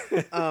shotgun?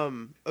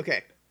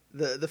 Okay.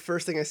 The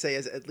first thing I say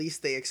is at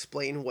least they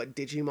explain what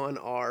Digimon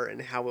are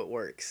and how it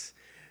works.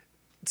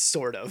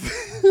 Sort of.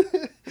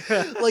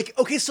 Like,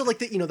 okay, so like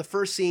the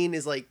first scene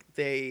is like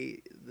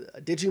the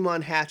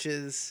Digimon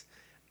hatches,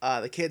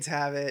 the kids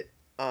have it,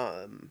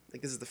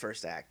 like this is the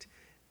first act.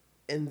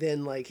 And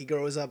then like he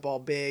grows up all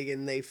big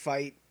and they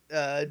fight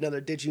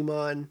another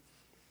Digimon.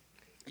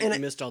 And I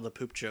missed all the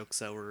poop jokes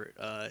that were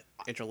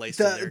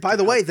interlaced. By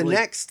the way, the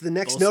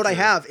next note I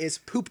have is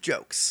poop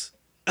jokes.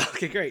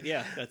 Okay, great.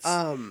 Yeah, that's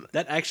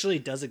that actually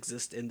does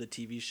exist in the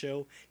TV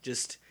show,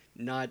 just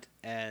not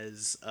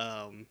as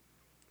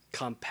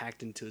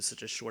compact into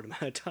such a short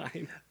amount of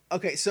time.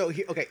 Okay, so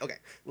okay.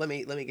 Let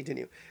me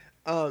continue.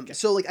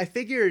 So like I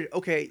figured,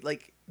 okay,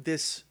 like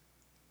this,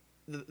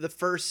 the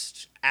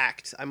first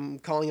act, I'm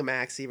calling them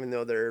acts, even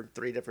though they're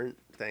 3 different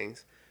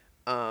things,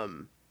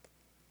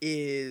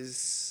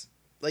 is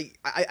like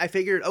I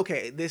figured,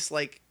 okay,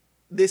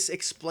 this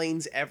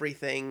explains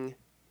everything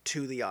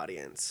to the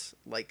audience.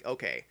 Like,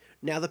 okay,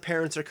 now the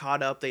parents are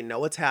caught up, they know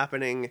what's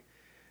happening.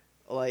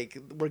 Like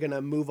we're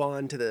gonna move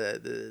on to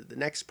the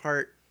next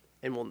part.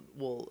 And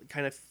we'll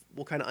kind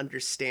of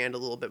understand a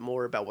little bit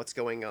more about what's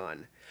going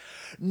on.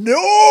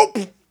 Nope.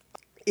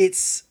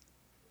 It's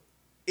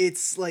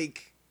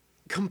like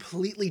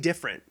completely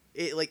different.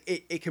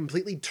 It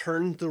completely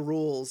turned the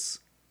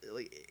rules.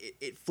 Like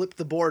it flipped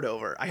the board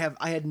over. I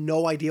had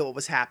no idea what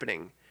was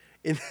happening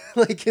in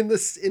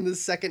the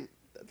second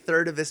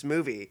third of this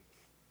movie.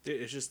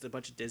 Dude, it's just a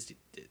bunch of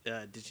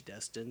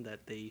Digidestined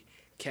that they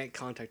can't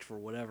contact for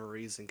whatever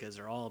reason because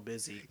they're all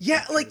busy.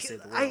 Yeah, trying like to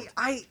save the world.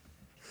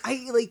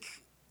 I like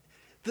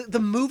the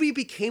movie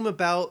became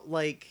about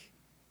like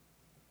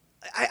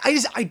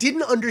I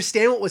didn't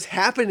understand what was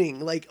happening.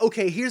 Like,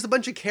 okay, here's a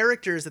bunch of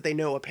characters that they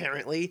know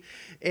apparently,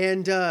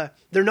 and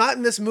they're not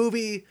in this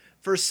movie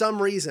for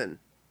some reason.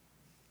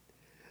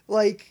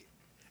 Like,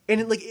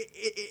 and like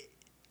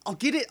I'll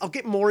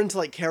get more into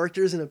like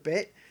characters in a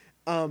bit.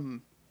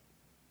 God,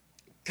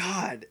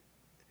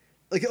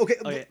 like okay,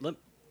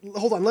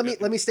 hold on. Let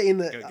me stay in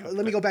the.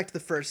 Let me go back to the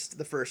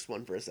first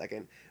one for a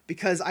second,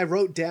 because I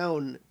wrote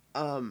down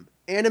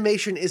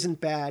animation isn't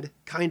bad,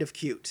 kind of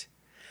cute.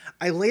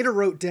 I later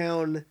wrote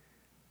down,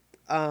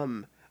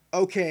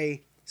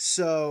 okay,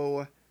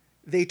 so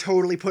they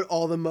totally put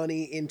all the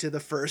money into the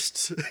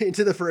first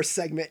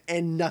segment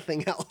and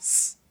nothing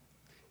else.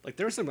 Like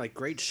there were some like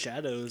great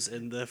shadows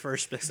in the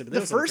first segment.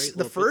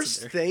 The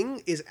first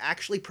thing is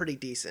actually pretty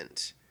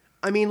decent.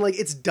 I mean, like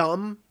it's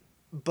dumb,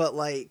 but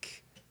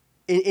like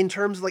in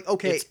terms of like,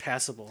 okay, it's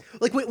passable.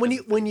 Like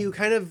when you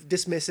kind of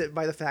dismiss it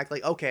by the fact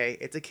like, okay,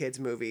 it's a kids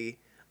movie.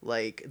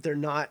 Like they're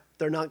not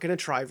gonna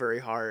try very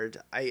hard.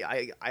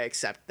 I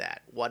accept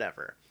that.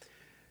 Whatever.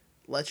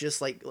 Let's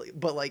just like,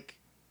 but like,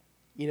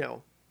 you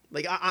know,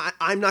 like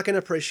I'm not gonna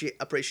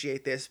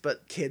appreciate this,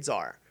 but kids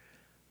are.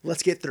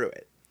 Let's get through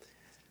it.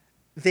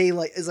 They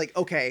like is like,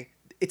 okay,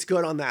 it's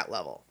good on that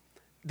level.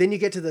 Then you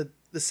get to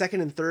the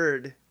second and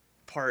third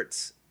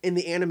parts, and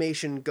the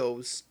animation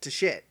goes to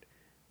shit,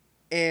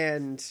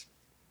 and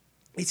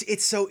it's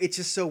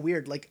just so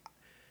weird. Like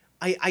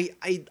I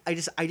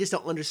just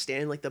don't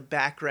understand like the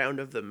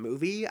background of the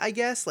movie, I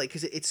guess, like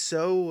because it's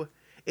so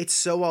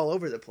all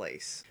over the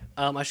place.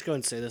 I should go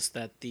and say this,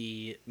 that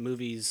the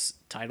movie's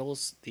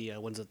titles, the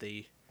ones that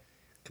they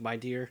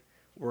combined here,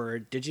 were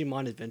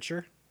Digimon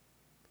Adventure,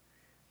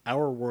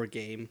 Our War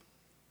Game,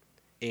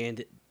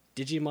 and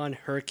Digimon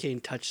Hurricane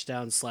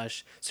Touchdown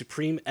 /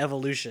 Supreme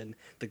Evolution.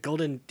 The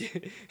Golden...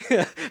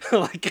 oh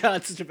my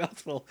god, such a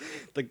mouthful.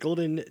 The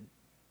Golden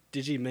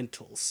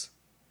Digimentals.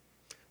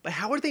 But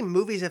how are they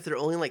movies if they're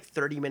only like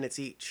 30 minutes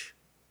each?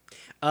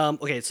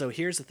 Okay, so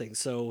here's the thing.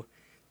 So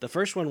the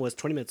first one was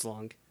 20 minutes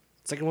long.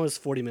 The second one was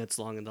 40 minutes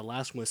long. And the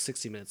last one was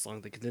 60 minutes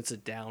long. They condensed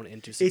it down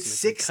into 60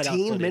 minutes. It's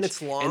 16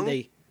 minutes long?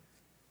 And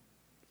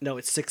no,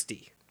 it's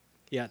 60.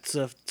 Yeah,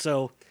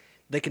 so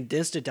they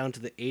condensed it down to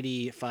the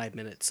 85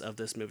 minutes of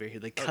this movie.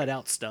 They cut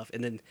out stuff,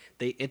 and then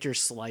they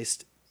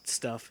intersliced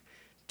stuff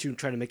to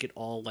try to make it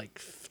all,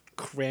 like,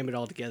 cram it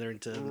all together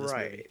into this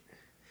movie.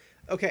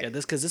 Okay. Yeah,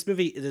 because this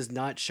movie is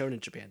not shown in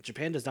Japan.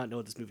 Japan does not know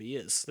what this movie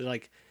is. They're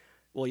like,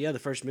 well, yeah, the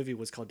first movie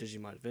was called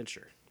Digimon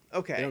Adventure.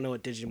 Okay. They don't know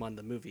what Digimon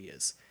the movie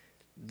is.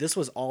 This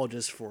was all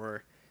just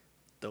for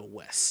the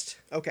West.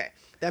 Okay,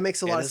 that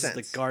makes a lot of sense.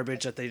 This is the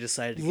garbage that they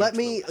decided to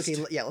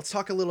let's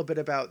talk a little bit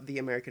about the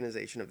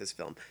Americanization of this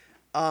film.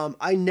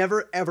 I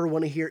never ever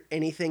want to hear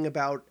anything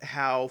about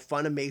how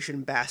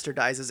Funimation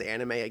bastardizes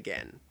anime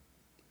again,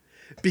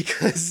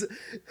 because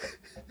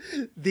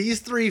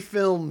these three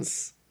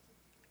films,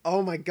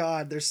 oh my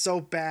god, they're so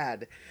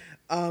bad.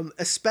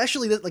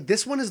 Especially like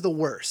this one is the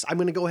worst. I'm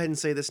gonna go ahead and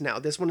say this now.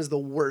 This one is the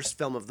worst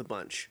film of the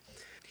bunch.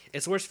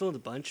 It's the worst film of the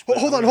bunch.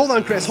 Hold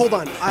on, Chris. Hold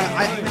on.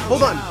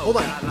 Hold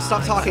on.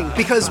 Stop talking,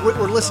 because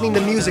we're listening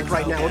to music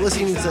right now. We're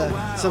listening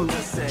to some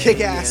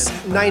kick-ass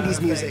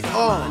 90s music.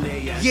 Oh,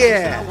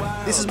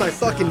 yeah. This is my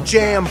fucking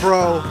jam,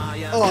 bro.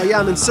 Oh, yeah,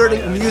 I'm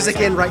inserting music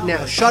in right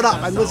now. Shut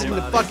up. I'm listening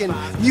to fucking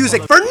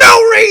music for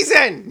no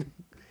reason.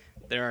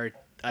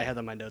 I have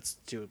on my notes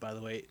too, by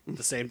the way.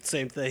 The same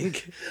thing.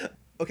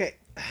 Okay.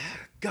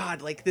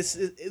 God, like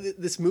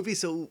this movie's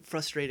so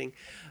frustrating.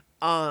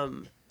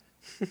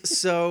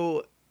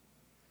 So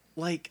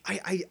like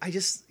I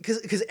just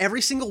because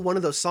every single one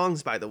of those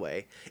songs, by the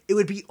way, it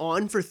would be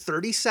on for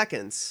 30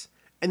 seconds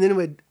and then it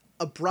would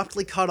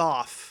abruptly cut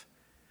off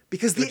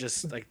because it would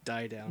just like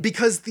die down,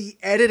 because the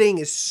editing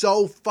is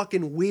so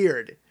fucking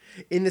weird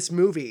in this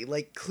movie.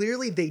 Like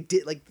clearly they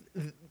did, like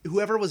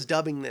whoever was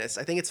dubbing this,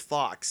 I think it's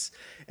Fox,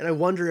 and I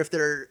wonder if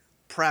they're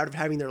proud of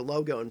having their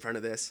logo in front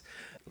of this.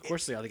 Of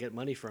course they ought to get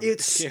money from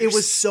it. It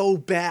was so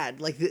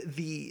bad. Like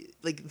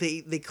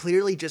they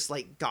clearly just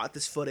like got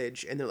this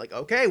footage and they're like,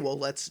 okay, well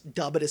let's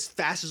dub it as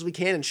fast as we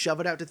can and shove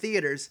it out to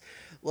theaters.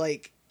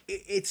 Like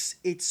it's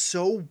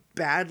so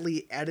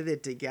badly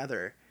edited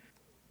together.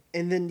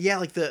 And then yeah,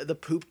 like the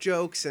poop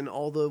jokes and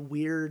all the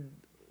weird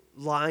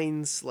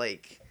lines,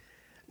 like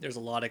there's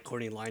a lot of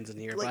corny lines in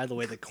here. Like, by the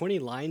way, the corny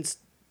lines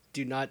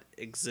do not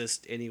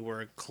exist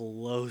anywhere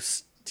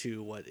close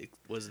to what it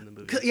was in the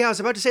movie. Yeah, I was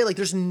about to say, like,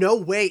 there's no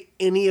way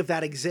any of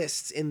that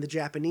exists in the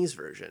Japanese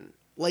version.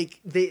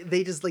 Like,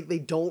 they just, like, they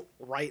don't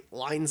write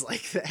lines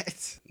like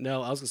that.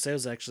 No, I was gonna say it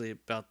was actually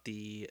about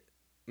the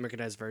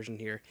Americanized version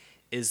here,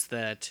 is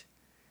that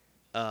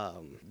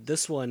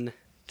this one,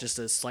 just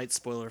a slight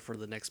spoiler for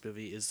the next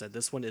movie, is that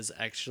this one is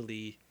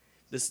actually,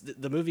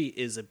 the movie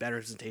is a better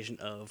representation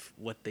of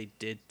what they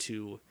did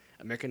to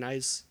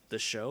Americanize the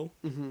show.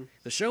 Mm-hmm.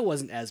 The show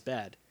wasn't as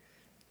bad.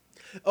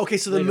 Okay,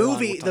 so the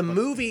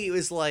movie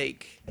was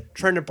like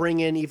trying to bring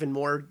in even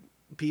more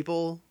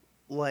people.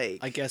 Like,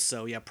 I guess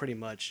so, yeah, pretty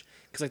much.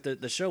 Because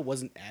like the show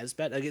wasn't as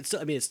bad. Like,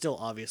 it still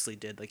obviously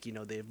did. Like, you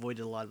know, they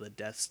avoided a lot of the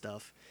death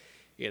stuff,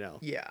 you know,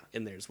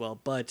 in there as well.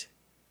 But,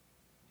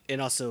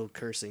 and also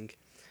cursing,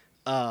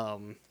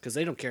 because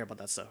they don't care about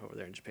that stuff over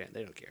there in Japan.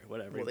 They don't care.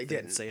 Whatever. Well, they can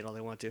didn't say it all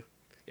they want to.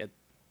 Yeah,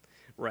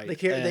 right.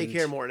 They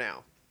care more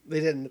now. They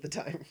didn't at the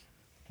time.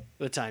 At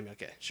the time,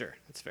 okay, sure,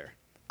 that's fair.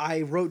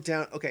 I wrote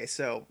down. Okay,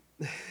 so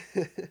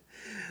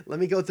let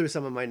me go through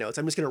some of my notes.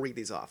 I'm just gonna read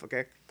these off.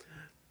 Okay.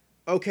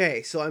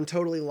 Okay, so I'm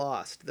totally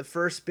lost. The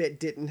first bit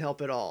didn't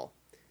help at all.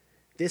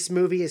 This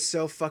movie is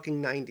so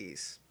fucking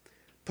 90s.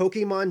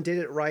 Pokemon did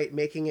it right,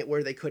 making it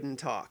where they couldn't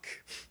talk.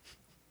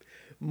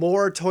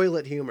 More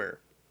toilet humor.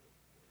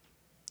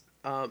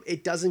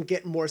 It doesn't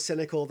get more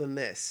cynical than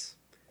this.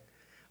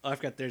 Oh, I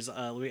forgot. There's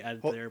let me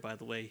add there. By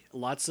the way,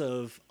 lots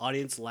of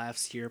audience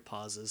laughs here.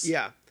 Pauses.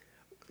 Yeah.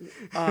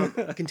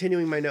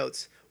 Continuing my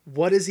notes.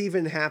 What is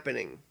even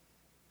happening?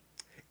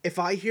 If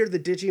I hear the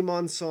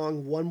Digimon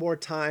song one more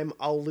time,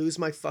 I'll lose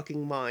my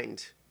fucking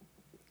mind.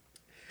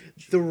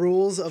 The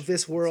rules of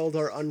this world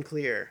are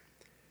unclear.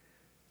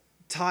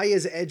 Tai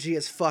is edgy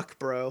as fuck,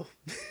 bro.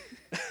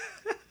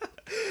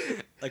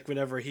 Like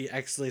whenever he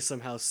actually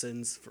somehow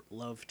sends for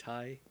love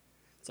Tai.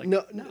 It's like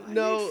No,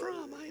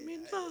 I'm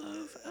in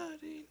love.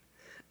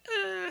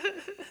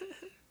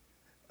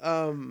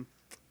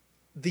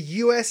 The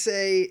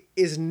USA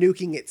is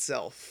nuking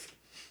itself.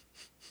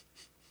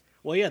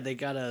 Well, yeah, they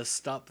gotta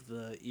stop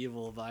the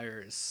evil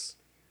virus.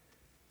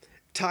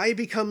 Tai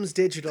becomes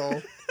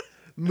digital.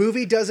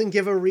 Movie doesn't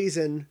give a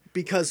reason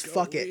because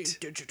fuck it.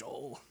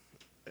 Digital.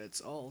 It's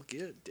all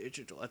get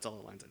digital. That's all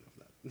the lines I know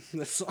of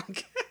that song.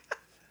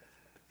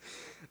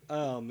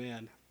 Oh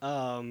man.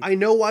 I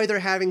know why they're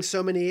having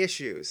so many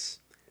issues.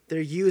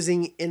 They're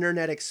using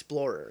Internet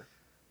Explorer.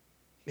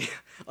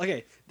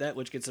 Okay, that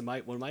which gets in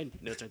one of my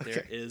notes right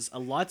there is a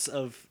lots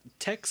of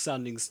tech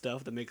sounding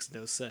stuff that makes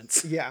no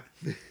sense. Yeah.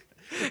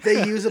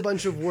 They use a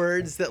bunch of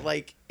words that,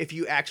 like, if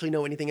you actually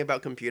know anything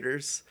about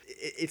computers,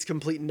 it's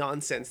complete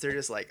nonsense. They're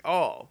just like,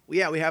 oh,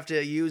 yeah, we have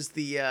to use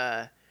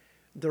the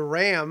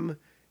RAM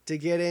to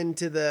get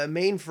into the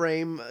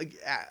mainframe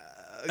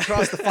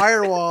across the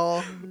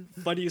firewall.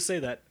 Funny you say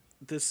that.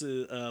 This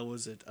is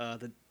was it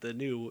the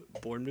new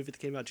Bourne movie that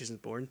came out, Jason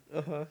Bourne?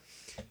 Uh-huh.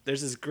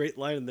 There's this great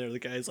line in there. The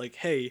guy's like,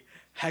 "Hey,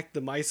 hack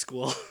the my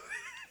school."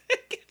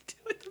 Get to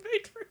it, the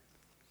mainframe.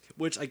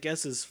 Which I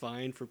guess is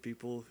fine for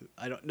people who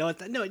I don't know.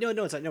 It's not, no,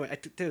 it's not. No, I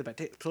take it back.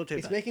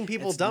 It's making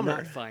people it's dumber.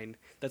 Not fine.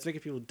 That's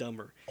making people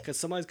dumber because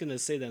somebody's gonna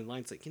say that in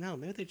line. It's like,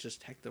 maybe they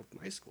just hacked the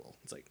my school.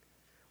 It's like,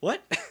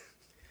 what?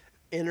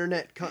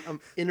 Internet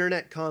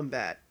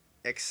combat.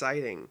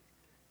 Exciting.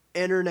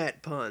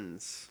 Internet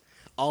puns.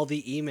 All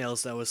the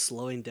emails that was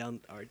slowing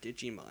down our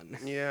Digimon.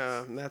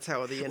 Yeah, that's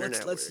how the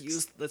internet let's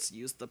works. Let's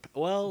use the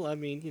well. I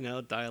mean,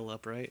 dial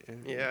up, right?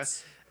 Yeah.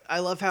 I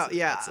love how,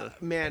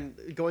 man,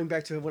 going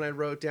back to when I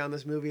wrote down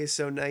this movie is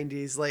so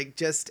 90s, like,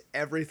 just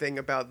everything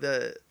about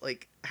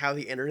how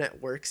the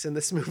internet works in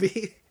this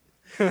movie.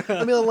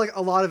 I mean, like,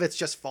 a lot of it's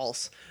just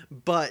false,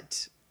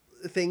 but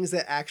things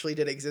that actually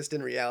did exist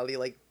in reality,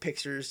 like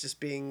pictures just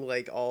being,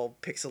 like, all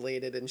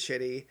pixelated and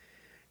shitty,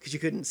 because you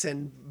couldn't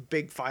send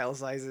big file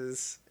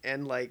sizes,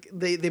 and, like,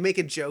 they make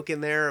a joke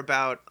in there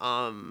about,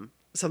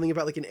 something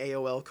about, like, an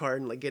AOL card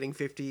and, like, getting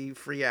 50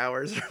 free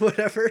hours or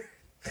whatever.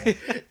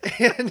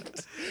 And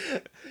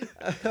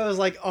I was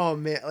like, oh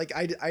man, like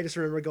I just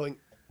remember going,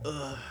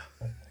 ugh.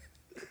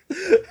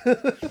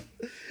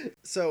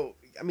 So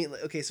I mean,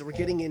 okay, so we're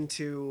getting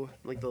into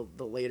like the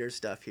later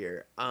stuff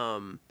here,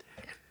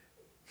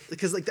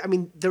 because like I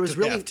mean there was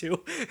really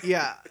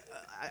yeah,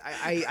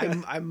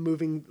 I'm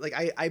moving, like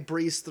I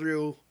breezed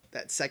through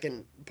that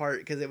second part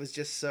because it was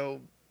just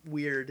so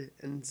weird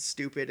and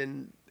stupid,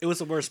 and it was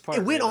the worst part.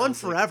 It went on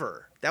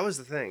forever. That was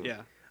the thing.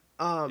 Yeah.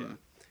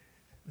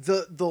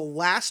 The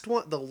last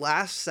one, the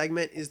last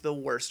segment is the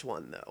worst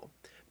one though,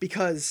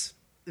 because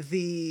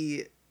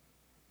so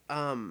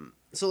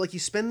like you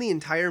spend the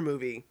entire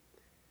movie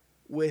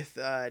with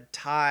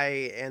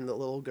Tai and the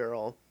little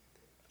girl,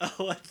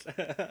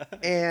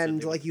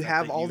 and like you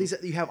have all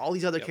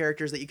these other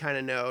characters that you kind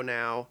of know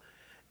now,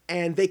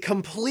 and they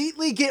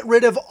completely get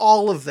rid of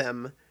all of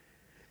them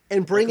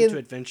and bring Welcome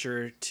in to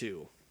Adventure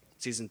 2,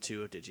 Season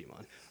 2 of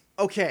Digimon.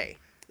 Okay.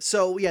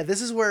 So yeah,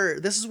 this is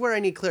where I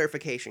need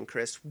clarification,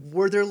 Chris.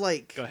 Were there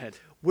like Go ahead.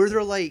 Were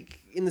there like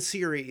in the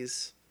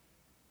series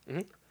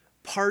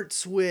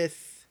parts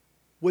with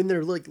when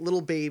they're like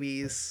little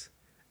babies,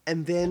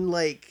 and then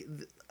like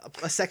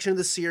a section of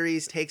the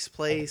series takes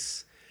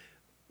place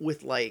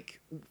with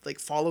like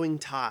following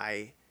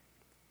Tai,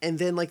 and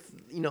then like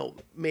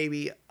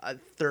maybe a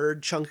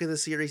third chunk of the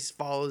series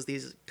follows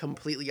these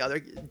completely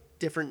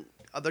different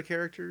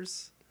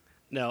characters?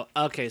 No.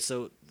 Okay,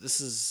 so this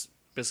is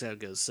basically how it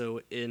goes. So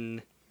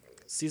in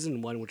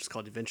Season 1, which is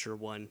called Adventure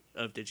 1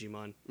 of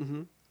Digimon,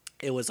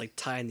 it was like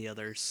Tai and the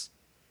others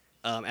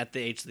at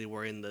the age they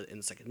were in the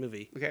second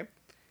movie. Okay.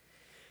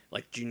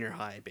 Like junior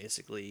high,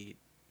 basically,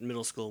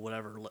 middle school,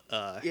 whatever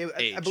Yeah,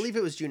 age. I believe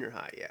it was junior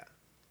high, yeah.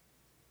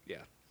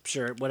 Yeah,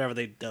 sure, whatever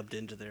they dubbed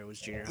into there was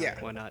junior high, Yeah.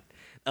 why not?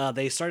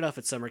 They started off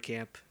at summer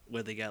camp,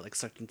 where they got like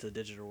sucked into the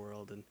digital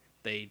world, and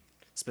they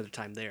spent their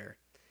time there.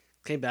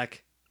 Came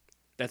back,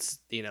 that's,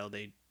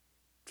 they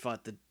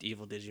fought the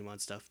evil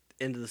Digimon stuff.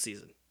 End of the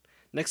season.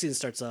 Next season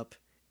starts up,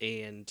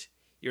 and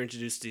you're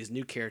introduced to these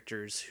new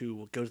characters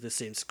who go to the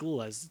same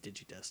school as the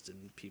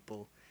Digidestined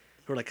people,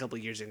 who are like a couple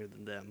of years younger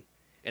than them,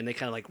 and they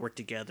kind of like work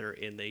together,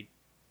 and they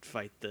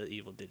fight the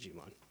evil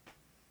Digimon.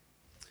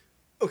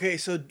 Okay,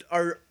 so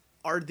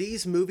are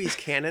these movies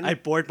canon? I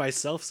bored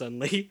myself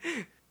suddenly.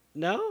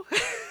 No?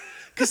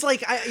 Because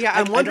like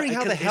I'm I wondering don't-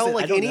 how the because hell I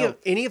like don't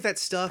any know. of that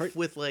stuff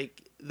with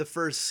like the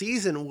first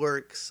season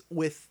works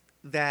with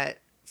that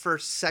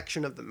first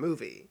section of the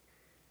movie.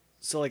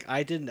 So like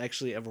I didn't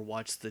actually ever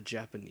watch the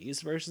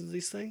Japanese versions of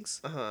these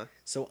things. Uh-huh.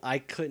 So I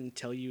couldn't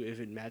tell you if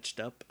it matched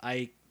up.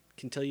 I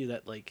can tell you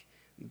that like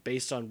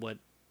based on what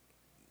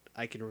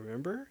I can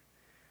remember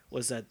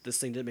was that this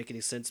thing didn't make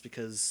any sense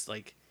because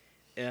like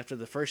after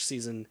the first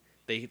season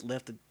they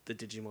left the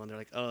Digimon. They're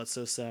like, oh, it's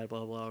so sad, blah,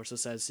 blah, blah. We're so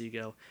sad to see you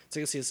go.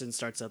 Second season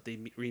starts up. They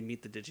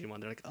re-meet the Digimon.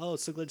 They're like, oh,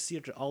 it's so glad to see you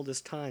after all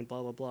this time,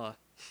 blah, blah, blah.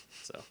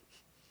 So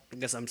I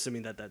guess I'm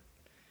assuming that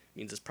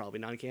means it's probably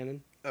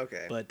non-canon.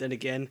 Okay. But then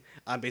again,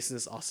 I'm basing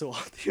this also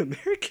on the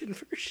American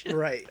version.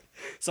 Right.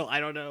 So I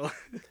don't know.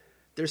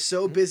 They're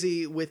so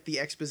busy with the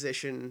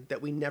exposition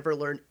that we never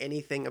learn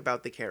anything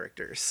about the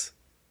characters.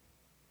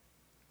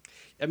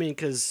 I mean,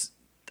 because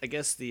I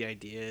guess the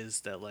idea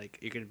is that like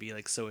you're gonna be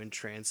like so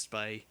entranced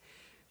by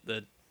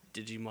the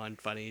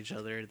Digimon fighting each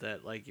other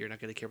that like you're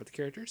not gonna care about the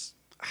characters.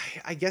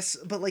 I guess,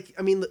 but like,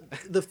 I mean,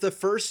 the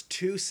first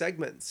two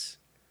segments,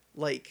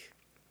 like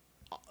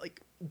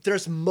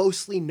there's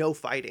mostly no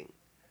fighting.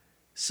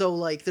 So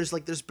like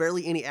there's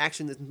barely any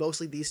action. There's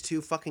mostly these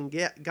two fucking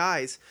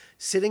guys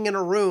sitting in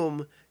a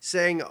room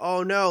saying,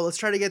 "Oh no, let's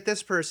try to get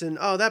this person.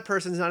 Oh, that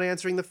person's not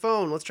answering the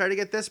phone. Let's try to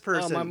get this Oh,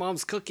 person. my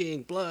mom's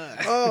cooking, blah.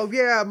 Oh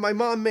yeah, my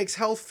mom makes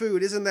health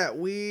food. Isn't that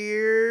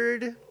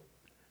weird?"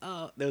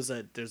 There's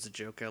a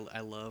joke I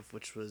love,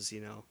 which was,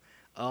 you know,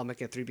 oh, I'm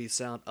making a 3-beat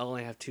sound. I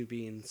only have 2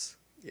 beans.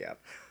 Yeah.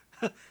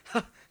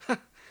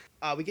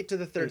 We get to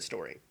the third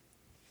story.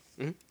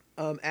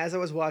 Mm-hmm. As I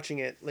was watching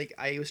it, like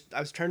I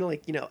was trying to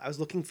like, you know, I was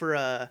looking for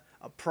a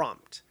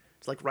prompt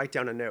to like write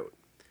down a note,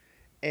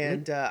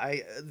 and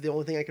the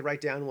only thing I could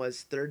write down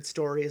was third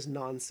story is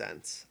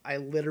nonsense. I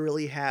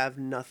literally have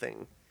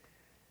nothing.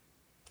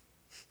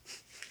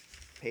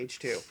 Page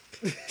 2.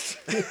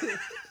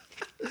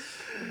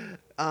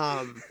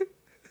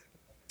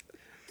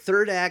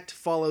 Third act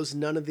follows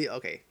none of the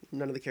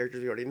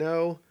characters we already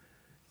know.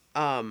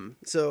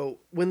 So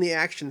when the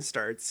action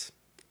starts,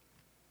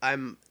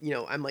 I'm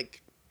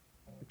like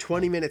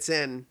 20 minutes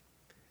in,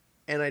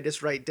 and I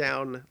just write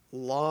down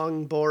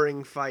long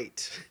boring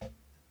fight.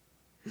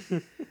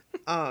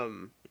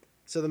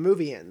 So the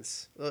movie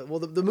ends. Well,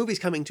 the movie's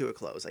coming to a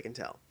close, I can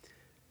tell.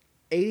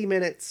 80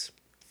 minutes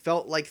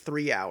felt like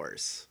 3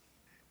 hours.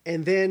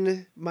 And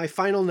then my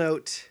final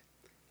note,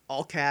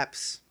 all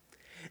caps,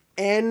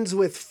 ends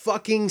with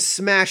fucking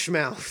Smash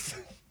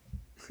Mouth.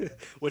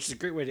 Which is a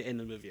great way to end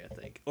the movie, I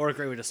think. Or a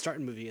great way to start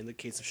a movie in the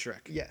case of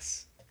Shrek.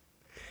 Yes.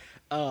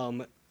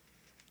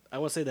 I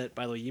will say that,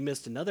 by the way, you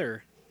missed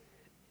another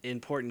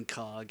important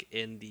cog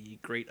in the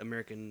great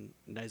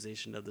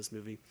Americanization of this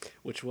movie,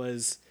 which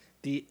was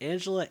the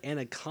Angela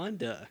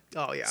Anaconda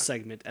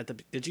segment at the.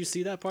 Did you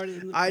see that part?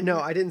 I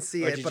didn't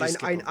see Or it, did but you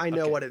skip over? I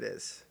know Okay. what it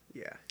is.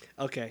 Yeah.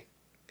 Okay.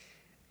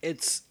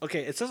 It says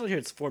on here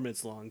it's 4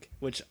 minutes long,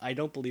 which I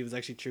don't believe is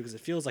actually true because it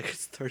feels like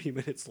it's 30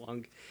 minutes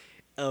long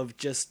of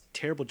just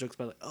terrible jokes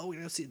about like, oh, we're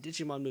gonna see a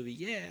Digimon movie,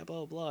 yeah, blah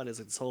blah blah, and it's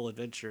like this whole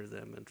adventure of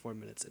them in 4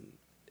 minutes, and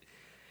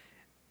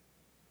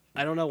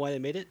I don't know why they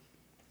made it.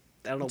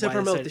 I don't know To why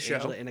promote they the said show.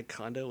 Angela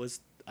Anaconda was.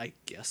 I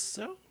guess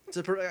so.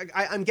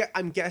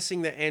 I'm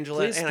guessing that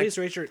Angela. Please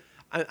raise your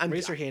I'm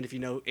raise your hand if you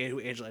know who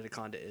Angela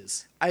Anaconda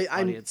is. I'm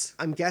Audience.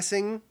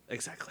 guessing.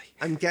 Exactly.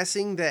 I'm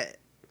guessing that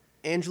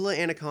Angela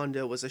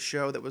Anaconda was a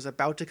show that was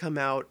about to come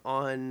out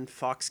on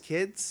Fox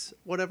Kids,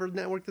 whatever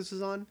network this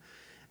was on,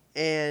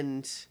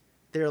 and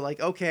they're like,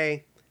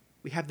 okay,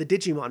 we have the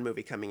Digimon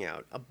movie coming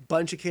out. A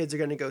bunch of kids are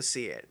going to go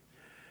see it.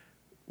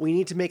 We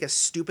need to make a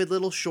stupid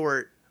little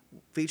short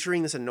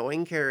featuring this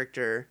annoying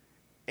character,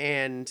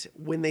 and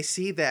when they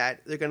see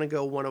that, they're going to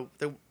go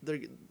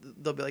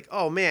they'll be like,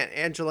 oh man,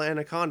 Angela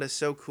Anaconda is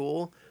so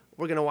cool.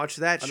 We're going to watch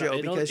that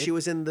show because she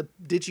was in the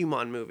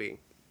Digimon movie.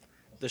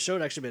 The show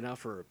had actually been out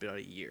for about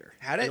a year.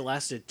 Had it? It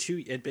lasted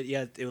 2.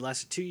 It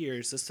lasted 2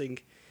 years. This thing,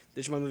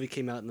 Digimon movie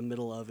came out in the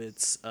middle of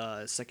its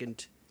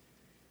second.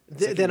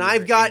 Then year,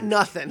 I've got and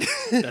nothing.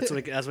 That's what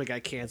it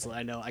got canceled.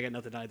 I know. I got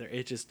nothing either.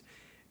 It just,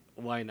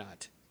 why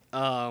not?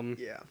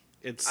 Yeah.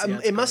 It's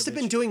It must have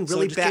been garbage. doing So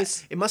really just bad.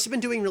 case- It must have been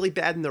doing really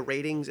bad in the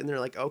ratings, and they're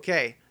like,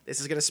 okay, this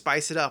is gonna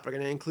spice it up. We're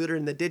gonna include her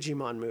in the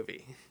Digimon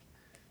movie.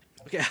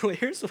 Okay, well,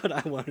 here's what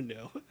I want to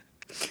know.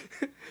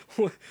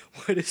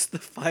 What is the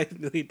 $5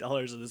 million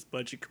of this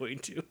budget going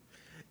to?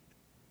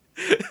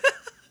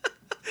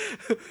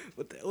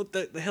 what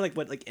the hell?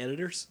 Like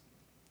editors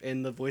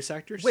and the voice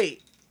actors?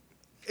 Wait,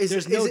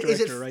 There's no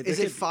director, right? Is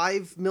There it could-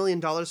 $5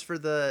 million for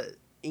the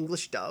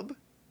English dub?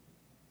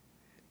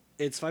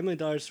 It's $5 million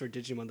for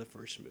Digimon the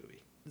first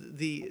movie.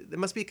 There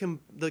must be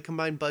the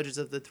combined budgets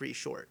of the 3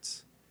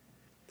 shorts.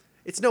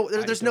 There's no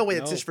don't way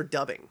it's know. just for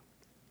dubbing.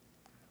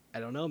 I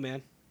don't know,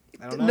 man.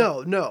 I don't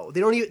know. No, they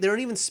don't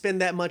even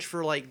spend that much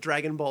for like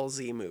Dragon Ball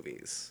Z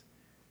movies.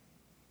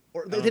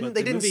 Or they Oh, but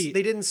the movie-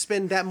 didn't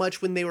spend that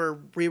much when they were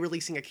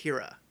re-releasing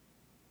Akira.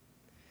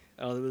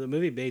 The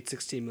movie made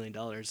 $16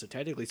 million, so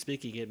technically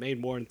speaking, it made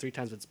more than 3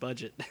 times its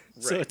budget.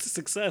 So Right. it's a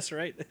success,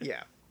 right?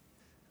 Yeah.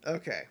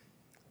 Okay.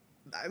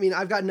 I mean,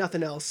 I've got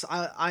nothing else.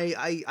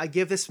 I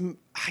give this,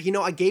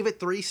 I gave it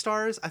 3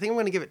 stars. I think I'm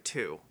going to give it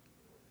 2.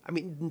 I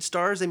mean,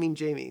 stars, I mean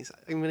Jamies.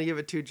 I'm going to give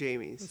it 2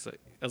 Jamies. So,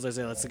 as I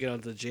say, let's get on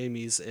to the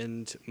Jamies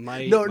and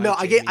my. No, my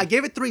I Jamie-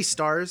 gave it 3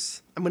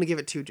 stars. I'm going to give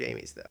it 2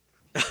 Jamies,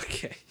 though.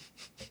 Okay,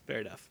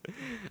 fair enough.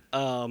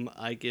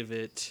 I'll give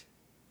it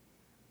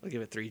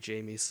 3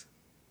 Jamies.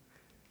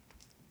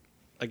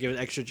 I give it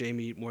extra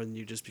Jamie more than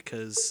you just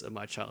because of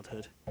my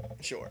childhood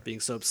Sure. being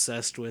so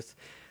obsessed with.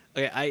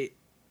 Okay,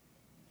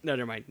 no,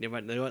 never mind. You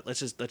know what? Let's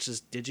just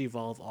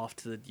digivolve off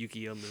to the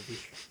Yu-Gi-Oh movie.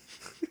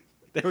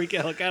 There we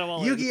go. Got them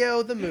all. in.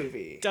 Yu-Gi-Oh! The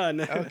movie.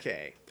 Done.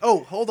 Okay.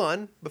 Oh, hold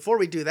on. Before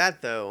we do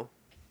that, though,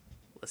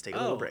 let's take a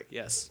little break.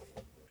 Yes.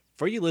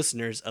 For you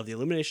listeners of the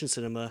Illumination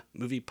Cinema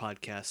Movie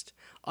Podcast,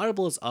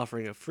 Audible is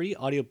offering a free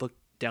audiobook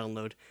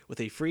download with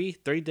a free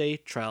 30-day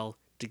trial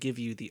to give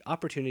you the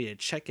opportunity to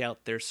check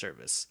out their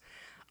service.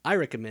 I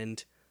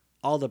recommend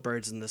All the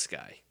Birds in the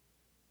Sky.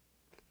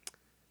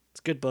 It's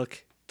a good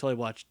book. Totally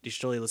watch. You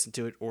should totally listen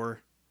to it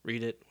or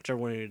read it, whichever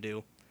one you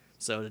do.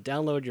 So to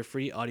download your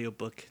free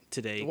audiobook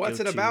today, What's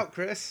go it to- about,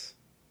 Chris?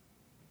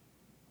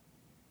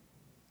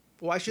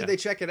 Why should Yeah. they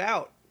check it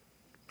out?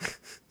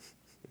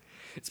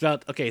 It's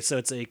about so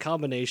it's a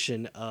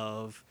combination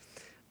of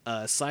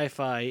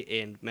sci-fi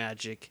and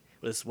magic.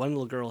 This one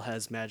little girl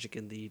has magic,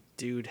 and the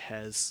dude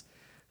has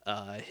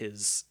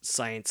his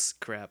science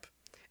crap,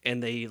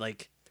 and they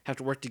have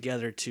to work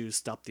together to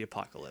stop the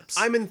apocalypse.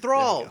 I'm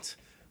enthralled.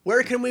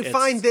 Where can we It's-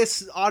 find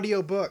this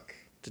audiobook?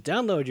 To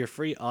download your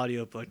free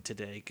audiobook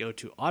today, go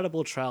to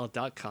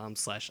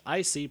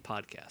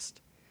audibletrial.com/ICpodcast.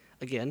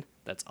 Again,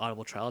 that's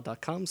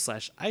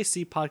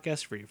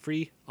audibletrial.com/ICpodcast for your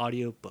free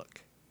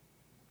audiobook.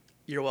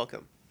 You're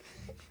welcome.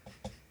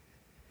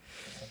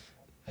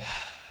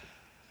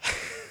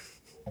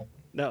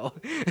 No.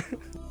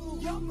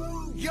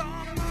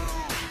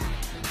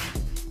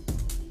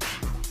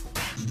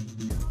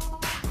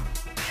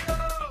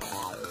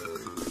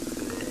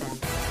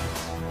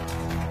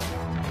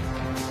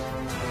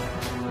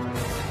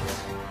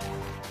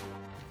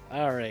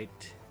 All right,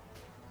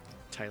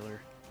 Tyler.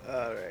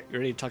 All right. You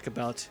ready to talk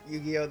about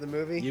Yu-Gi-Oh! The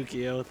movie?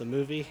 Yu-Gi-Oh! The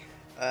movie?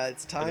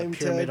 It's time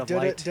Pyramid to of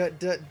Light.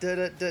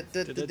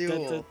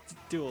 duel.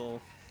 Duel.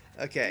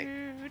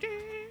 Okay.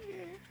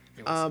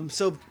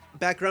 So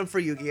background for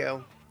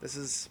Yu-Gi-Oh! This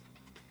is,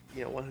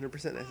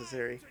 100%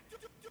 necessary.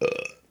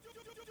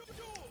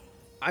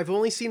 I've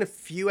only seen a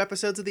few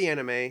episodes of the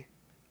anime.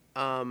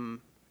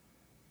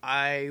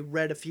 I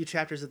read a few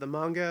chapters of the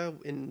manga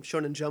in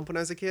Shonen Jump when I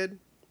was a kid.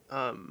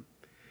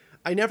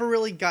 I never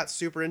really got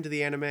super into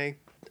the anime.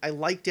 I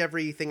liked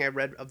everything I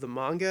read of the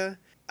manga.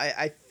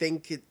 I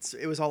think it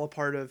was all a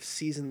part of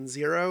season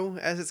 0,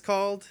 as it's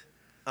called.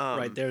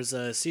 Right, there's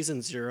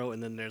season 0,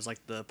 and then there's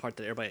the part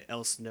that everybody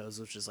else knows,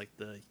 which is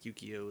the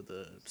Yu-Gi-Oh!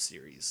 The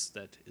series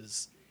that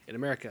is in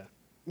America.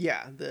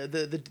 Yeah, the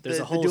There's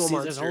a whole Duel season.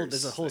 Monsters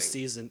There's a whole thing.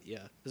 season.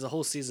 Yeah, there's a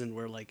whole season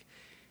where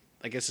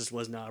I guess this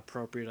was not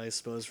appropriate, I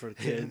suppose, for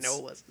kids. No,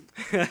 it wasn't.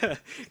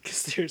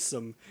 Because there's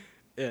some.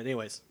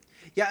 Anyways.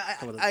 Yeah,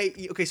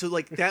 okay, so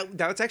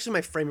that's actually my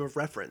frame of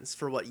reference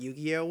for what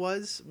Yu-Gi-Oh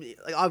was.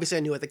 Obviously,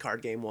 I knew what the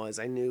card game was.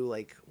 I knew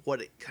I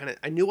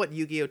knew what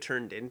Yu-Gi-Oh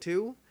turned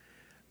into.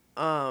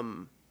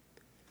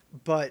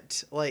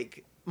 But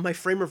my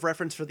frame of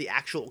reference for the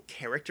actual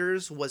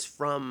characters was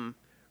from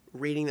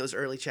reading those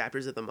early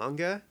chapters of the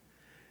manga.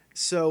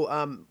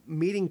 So,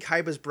 meeting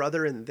Kaiba's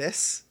brother in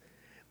this,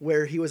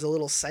 where he was a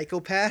little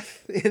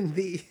psychopath in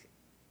the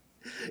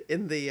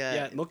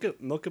Yeah,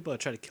 Mokuba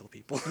tried to kill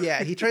people.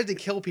 yeah, he tried to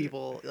kill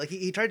people.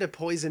 He tried to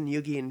poison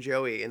Yugi and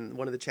Joey in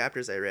one of the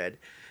chapters I read.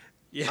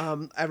 Yeah.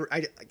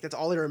 That's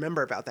all I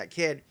remember about that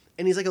kid.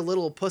 And he's like a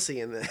little pussy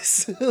in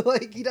this.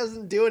 He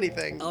doesn't do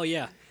anything. Oh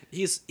yeah,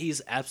 he's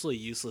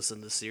absolutely useless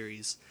in the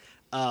series.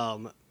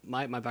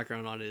 My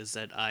background on it is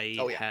that I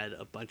had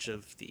a bunch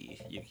of the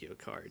Yu-Gi-Oh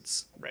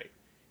cards, Right.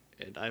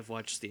 and I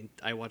watched the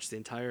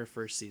entire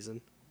first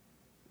season.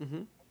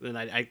 Mm-hmm. Then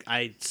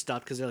I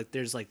stopped because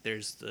there's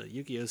the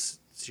Yu-Gi-Oh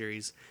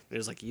series.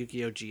 There's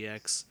Yu-Gi-Oh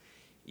GX,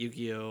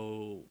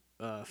 Yu-Gi-Oh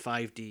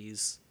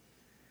 5Ds,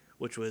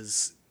 which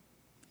was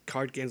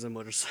card games on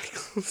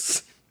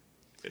motorcycles.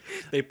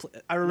 I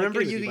remember I'm not kidding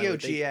with you, by the Yu-Gi-Oh way.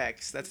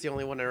 GX. That's the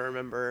only one I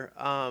remember.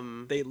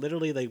 They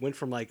literally went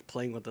from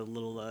playing with the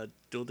little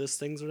dual disc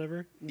things or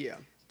whatever Yeah.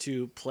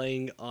 to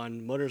playing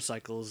on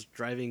motorcycles,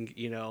 driving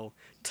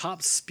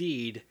top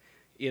speed,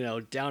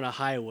 down a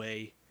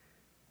highway,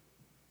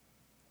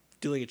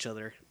 dueling each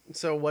other.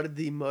 So what did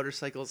the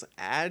motorcycles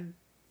add?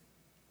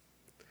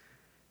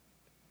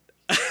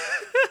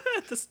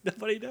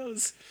 Nobody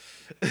knows.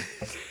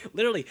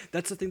 Literally,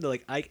 that's the thing though.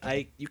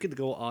 You could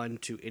go on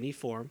to any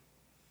forum,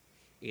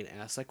 you can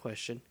ask that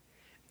question,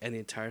 and the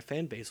entire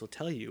fan base will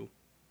tell you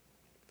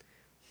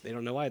they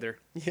don't know either.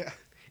 Yeah.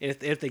 And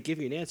if they give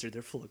you an answer,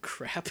 they're full of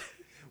crap.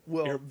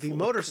 Well, They're the full of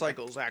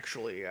motorcycles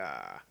actually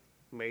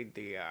made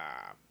the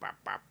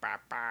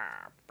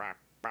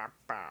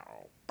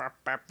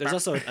There's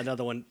also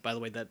another one, by the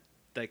way, that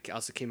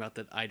also came out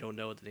that I don't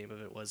know what the name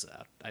of it was.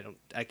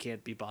 I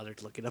can't be bothered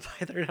to look it up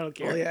either. I don't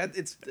care. Well, yeah,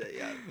 it's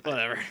yeah.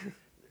 Whatever.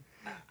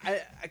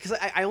 Because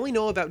I only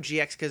know about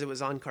GX because it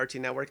was on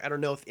Cartoon Network. I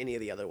don't know if any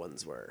of the other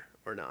ones were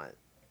or not.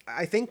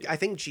 I think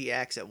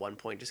GX at one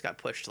point just got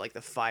pushed to like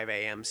the 5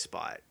 a.m.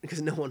 spot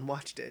because no one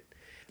watched it.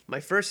 My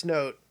first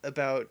note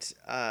about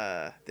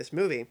this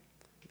movie,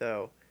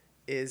 though,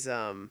 is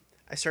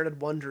I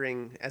started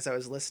wondering as I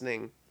was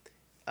listening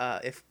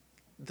if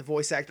the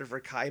voice actor for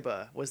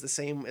Kaiba was the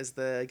same as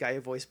the guy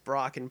who voiced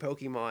Brock in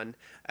Pokemon.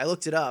 I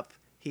looked it up.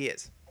 He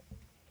is.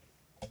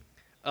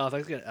 Oh, I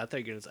thought you were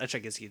gonna. Actually,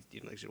 I guess you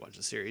should watch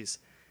the series.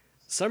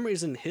 Some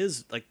reason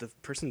the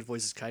person who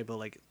voices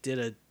Kaiba did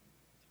a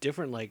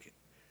different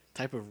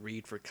type of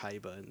read for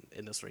Kaiba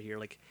in this right here.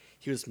 Like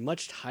he was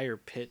much higher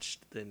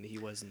pitched than he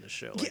was in the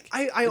show. Yeah,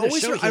 I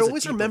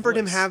always remembered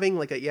him having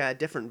a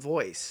different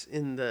voice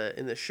in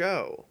the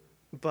show,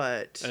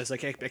 but I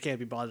can't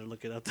be bothered to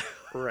look it up.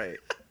 Right.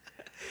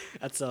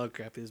 That's how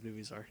crappy these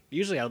movies are.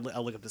 Usually, I'll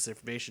look up this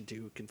information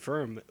to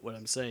confirm what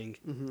I'm saying.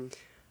 Mm-hmm.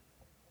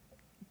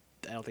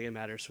 I don't think it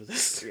matters for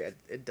this. Yeah,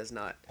 it does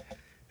not.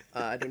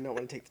 I do not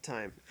want to take the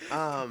time.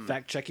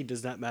 Fact checking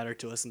does not matter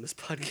to us in this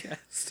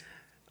podcast.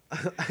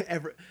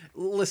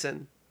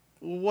 Listen,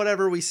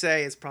 whatever we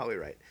say is probably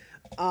right.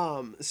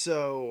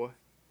 So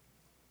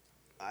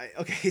I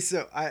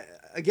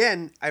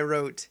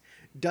wrote,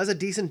 does a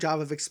decent job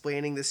of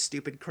explaining this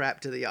stupid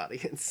crap to the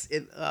audience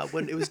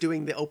when it was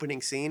doing the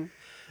opening scene.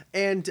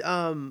 And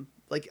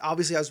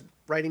obviously I was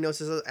writing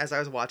notes as I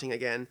was watching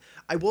again.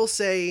 I will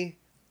say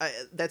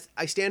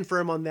I stand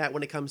firm on that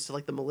when it comes to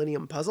the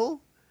Millennium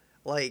Puzzle.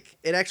 It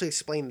actually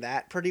explained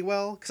that pretty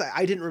well because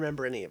I didn't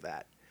remember any of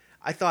that.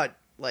 I thought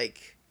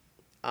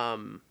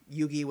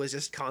Yugi was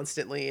just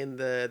constantly in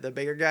the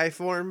bigger guy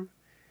form.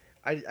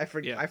 I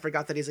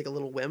forgot that he's a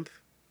little wimp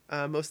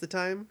most of the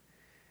time.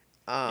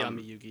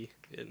 Yami Yugi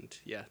and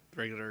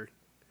regular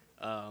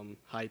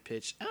high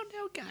pitch. Oh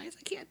no, guys,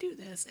 I can't do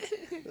this.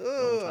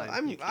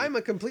 I'm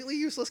a completely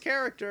useless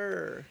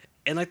character.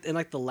 And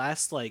the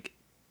last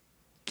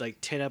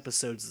 10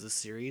 episodes of the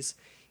series,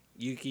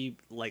 Yugi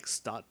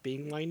stopped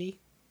being whiny.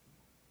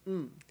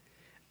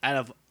 Out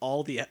of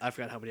all I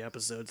forgot how many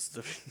episodes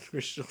the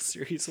original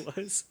series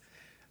was.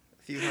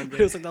 A few hundred.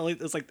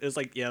 It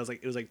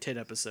was like 10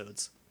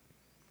 episodes.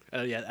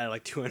 Out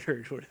of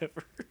 200 or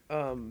whatever.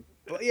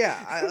 But yeah,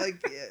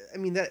 I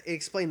mean that it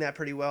explained that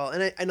pretty well,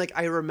 and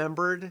I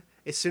remembered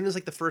as soon as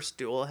the first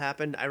duel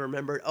happened, I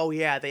remembered. Oh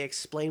yeah, they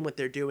explain what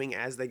they're doing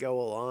as they go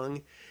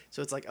along,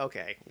 so it's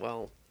okay,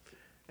 well,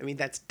 I mean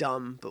that's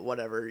dumb, but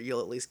whatever.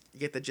 You'll at least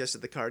get the gist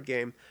of the card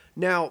game.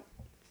 Now,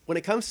 when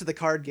it comes to the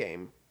card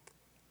game,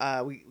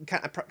 we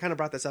kind of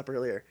brought this up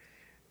earlier.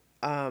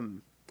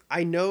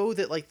 I know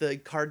that the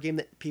card game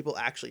that people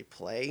actually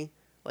play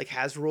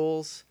has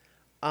rules.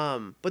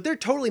 But they're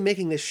totally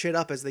making this shit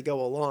up as they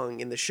go along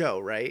in the show,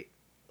 right?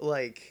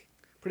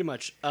 Pretty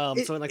much.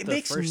 It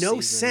makes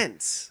no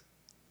sense.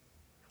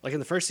 In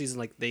the first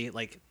season,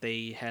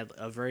 they had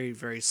a very,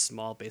 very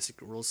small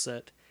basic rule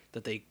set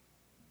the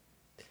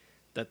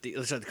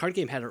card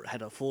game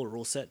had a full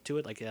rule set to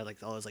it. It had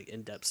all this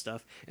in-depth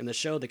stuff. In the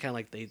show, they kind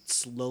of they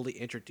slowly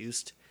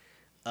introduced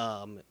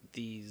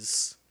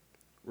these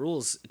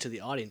rules to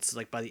the audience.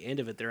 By the end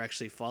of it, they're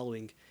actually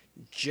following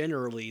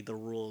generally the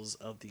rules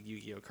of the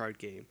Yu-Gi-Oh card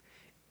game.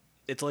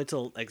 It's only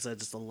till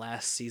just the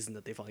last season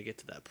that they finally get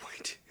to that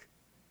point.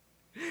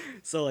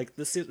 So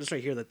this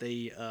right here that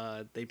they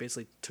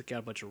basically took out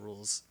a bunch of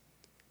rules.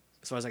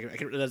 As far as I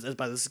can this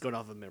is going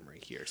off of memory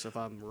here. So if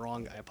I'm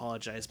wrong, I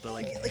apologize. But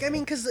I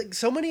mean, because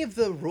so many of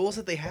the rules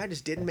that they had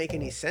just didn't make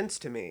any sense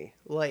to me.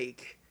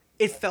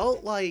 It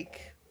felt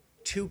like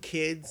two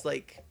kids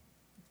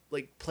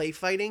play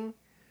fighting.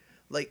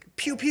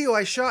 Pew pew,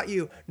 I shot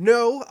you.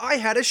 No, I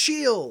had a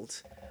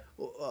shield.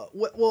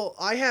 Well,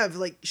 I have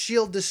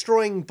shield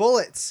destroying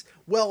bullets.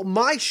 Well,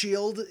 my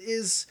shield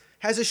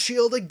has a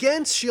shield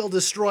against shield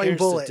destroying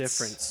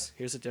bullets.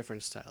 Here's the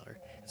difference, Tyler.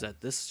 Is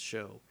that this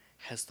show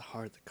has the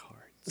heart of the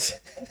cards.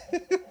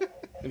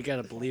 We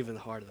gotta believe in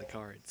the heart of the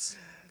cards.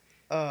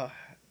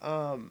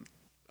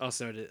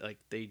 Also,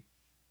 they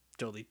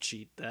totally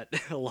cheat that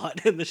a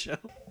lot in the show.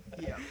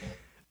 Yeah.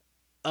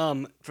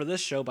 For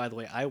this show, by the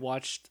way, I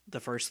watched the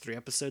first 3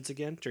 episodes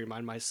again to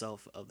remind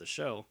myself of the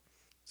show.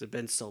 It's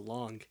been so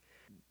long.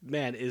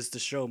 Man, is the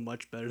show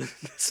much better than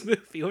this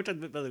movie? We're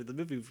talking about the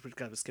movie. We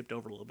kind of skipped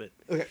over a little bit.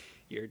 Okay.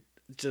 You're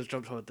just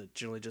talking about the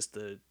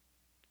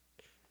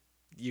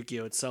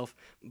Yu-Gi-Oh itself.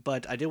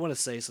 But I did want to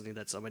say something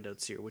that's on my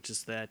notes here, which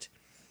is that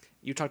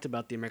you talked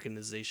about the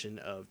Americanization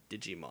of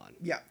Digimon.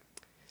 Yeah.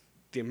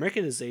 The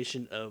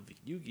Americanization of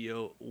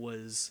Yu-Gi-Oh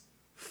was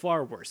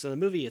far worse. So the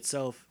movie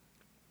itself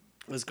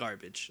was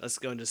garbage. Let's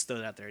go and just throw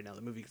that out there right now.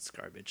 The movie is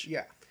garbage.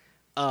 Yeah.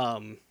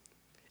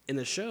 In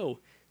the show,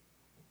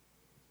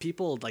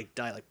 people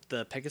die.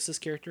 The Pegasus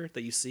character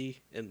that you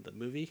see in the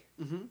movie,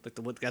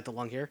 the one that got the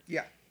long hair.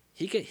 Yeah.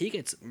 He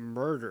gets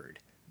murdered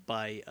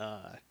by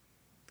a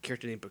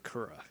character named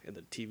Bakura in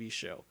the TV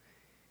show.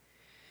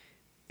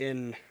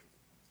 in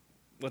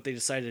what they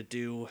decided to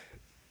do,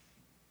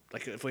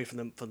 like away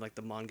from like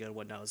the manga and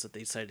whatnot, is that they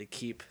decided to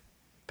keep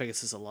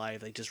Pegasus alive.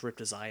 They just ripped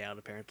his eye out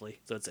apparently,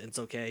 so it's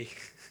okay.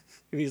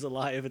 If he's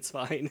alive, it's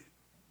fine.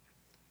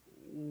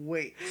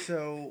 Wait,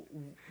 so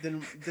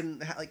then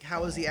like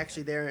how is he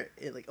actually there?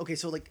 Like okay,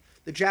 so like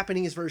the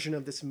Japanese version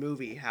of this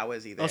movie, how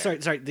is he there? Oh, sorry,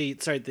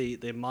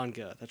 the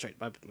manga. That's right,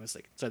 my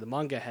mistake. Sorry, the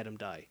manga had him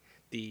die.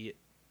 The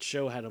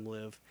show had him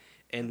live,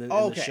 and then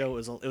in the show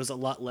it was a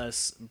lot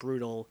less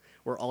brutal,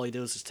 where all he did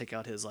was just take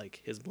out his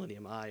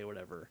Millennium Eye or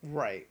whatever.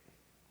 Right.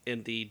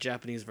 In the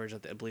Japanese version,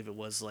 I believe it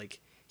was like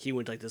he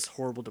went like this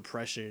horrible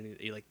depression, and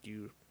he, like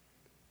you.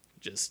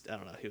 Just I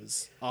don't know, it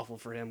was awful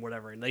for him,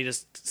 whatever, and they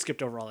just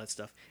skipped over all that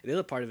stuff. And the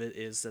other part of it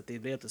is that they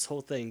made up this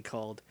whole thing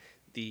called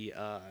the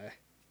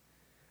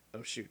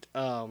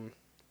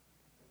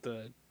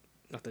the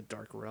not the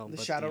Dark Realm, The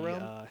but Shadow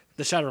Realm?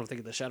 The Shadow Realm. Think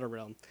of the Shadow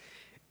Realm.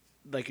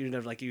 Like you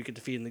never like you could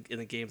defeat in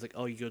the games like,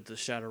 oh, you go to the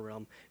Shadow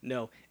Realm.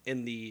 No,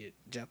 in the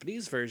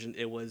Japanese version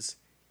it was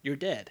you're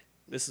dead.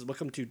 This is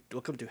welcome to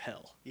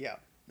hell. Yeah.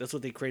 That's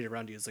what they created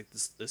around you. It's like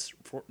this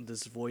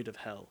void of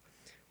hell,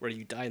 where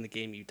you die in the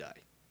game, you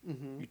die.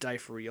 Mm-hmm. You die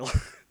for real.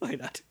 Why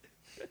not?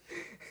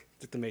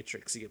 It's like the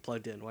Matrix. You get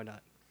plugged in. Why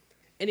not?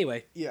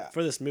 Anyway, Yeah.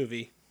 For this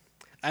movie,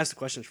 I have some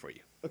questions for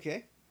you.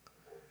 Okay.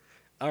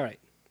 All right.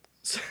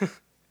 So,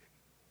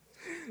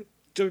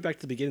 jumping back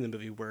to the beginning of the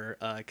movie where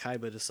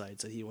Kaiba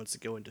decides that he wants to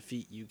go and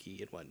defeat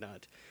Yugi and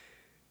whatnot.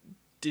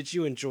 Did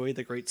you enjoy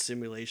the great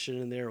simulation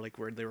in there, like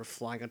where they were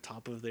flying on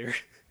top of their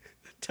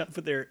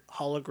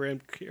hologram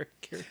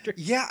character?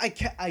 Yeah,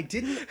 I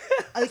didn't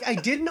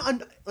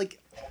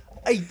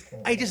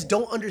I just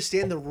don't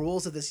understand the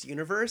rules of this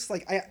universe.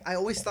 Like I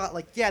always thought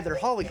like yeah, they're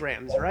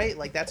holograms, right?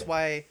 Like that's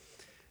why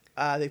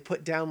they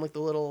put down like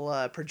the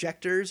little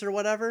projectors or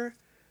whatever.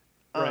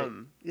 Right.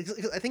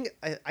 I think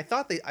I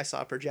thought I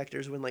saw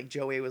projectors when like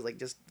Joey was like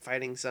just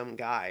fighting some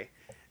guy.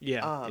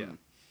 Yeah. Yeah.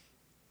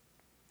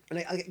 And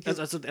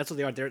That's what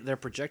they are. They're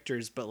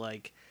projectors, but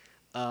like,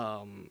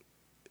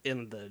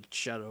 in the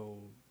Shadow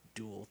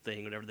Duel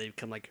thing, whatever, they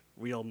become like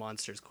real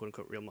monsters, quote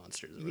unquote, real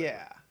monsters. Or whatever.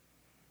 yeah.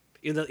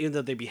 Even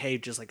though they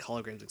behave just like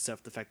holograms, except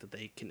for the fact that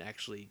they can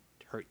actually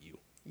hurt you.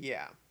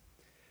 Yeah.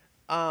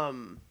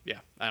 Yeah,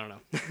 I don't know.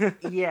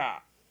 Yeah.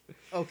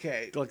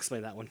 Okay. Go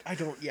explain that one. I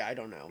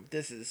don't know.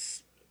 This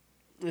is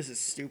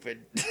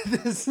stupid.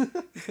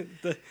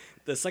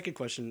 The second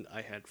question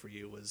I had for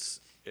you was,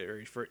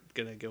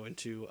 gonna go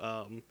into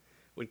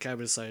when Kaiba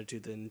decided to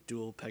then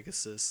duel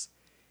Pegasus,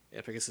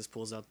 and Pegasus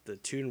pulls out the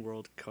Toon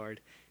World card.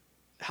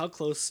 How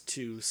close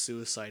to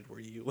suicide were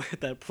you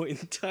at that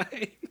point in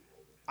time?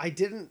 I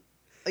didn't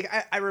like.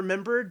 I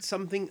remembered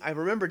something. I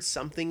remembered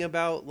something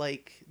about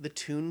like the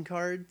Toon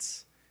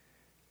cards.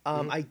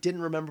 I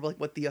didn't remember like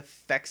what the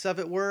effects of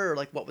it were or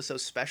like what was so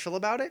special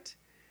about it.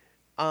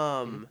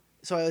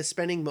 So I was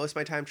spending most of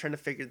my time trying to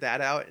figure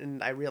that out,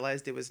 and I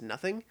realized it was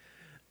nothing.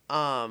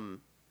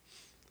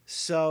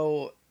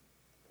 So,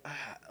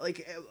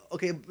 like,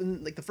 okay,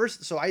 like the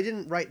first, so I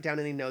didn't write down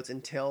any notes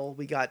until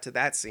we got to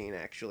that scene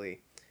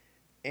actually,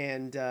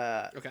 and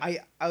Okay.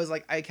 I was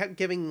like, I kept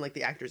giving like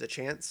the actors a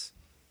chance,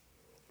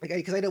 like,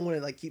 because I don't want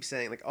to like keep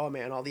saying like, oh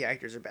man, all the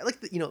actors are bad.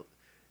 Like,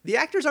 the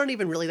actors aren't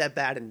even really that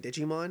bad in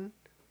Digimon.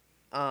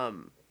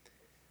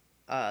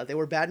 They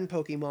were bad in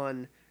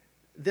Pokemon.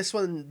 This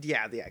one,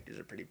 yeah, the actors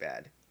are pretty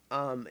bad.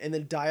 And the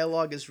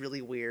dialogue is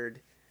really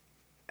weird,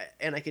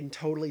 and I can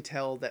totally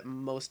tell that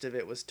most of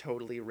it was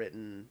totally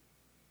written,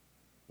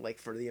 like,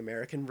 for the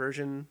American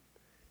version.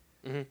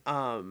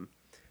 Mm-hmm.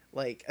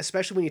 Like,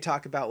 especially when you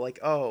talk about, like,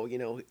 oh,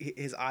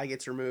 his eye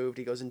gets removed,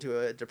 he goes into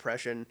a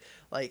depression.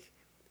 Like,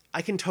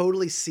 I can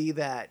totally see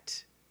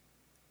that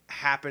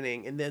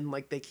happening, and then,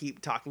 like, they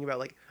keep talking about,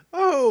 like,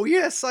 oh,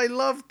 yes, I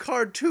love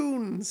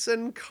cartoons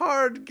and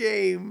card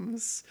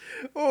games.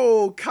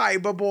 Oh,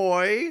 Kaiba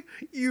boy,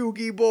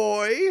 Yugi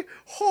boy,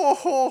 ho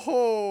ho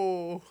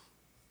ho.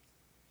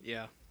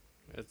 Yeah,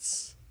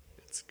 it's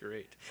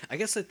great. I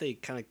guess that they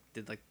kind of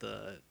did like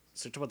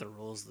so talk about the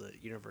rules of the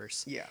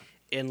universe. Yeah.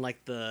 In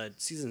like the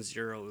season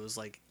 0, it was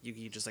like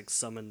Yugi just like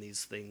summoned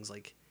these things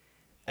like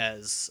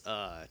as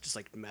just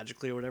like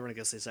magically or whatever. And I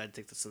guess they decided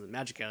to take some of the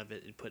magic out of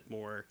it and put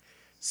more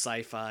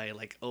sci-fi,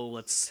 like, oh,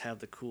 let's have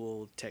the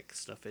cool tech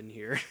stuff in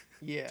here.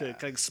 Yeah. To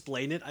kind of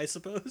explain it, I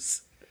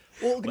suppose.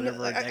 Well, whatever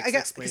the next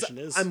explanation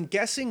is. I'm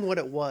guessing what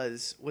it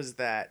was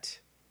that,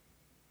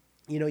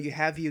 you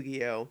have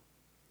Yu-Gi-Oh,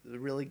 the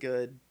really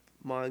good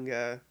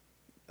manga,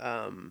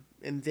 and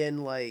then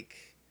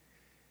like,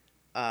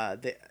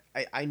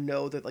 I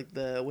know that like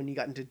when you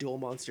got into Duel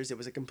Monsters, it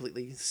was a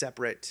completely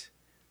separate,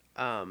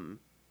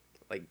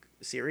 like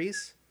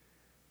series.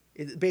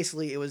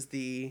 Basically, it was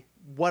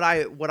what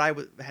I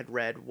had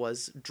read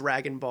was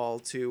Dragon Ball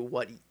to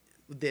what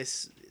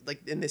this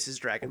like, and this is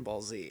Dragon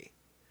Ball Z,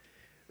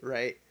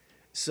 right?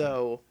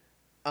 So,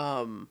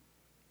 I'm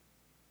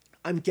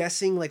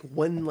guessing like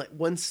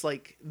once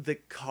like the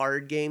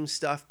card game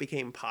stuff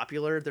became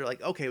popular, they're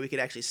like, okay, we could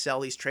actually sell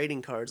these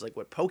trading cards like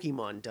what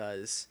Pokemon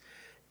does,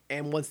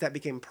 And once that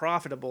became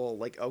profitable,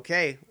 like,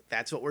 okay,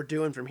 that's what we're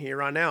doing from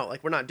here on out.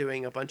 Like, we're not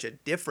doing a bunch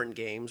of different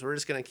games. We're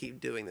just gonna keep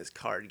doing this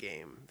card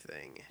game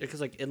thing. Yeah,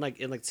 because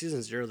in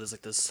season 0, there's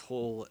like this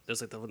whole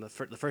there's like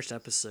the first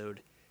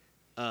episode,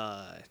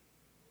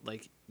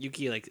 like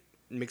Yuki like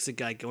makes a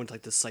guy go into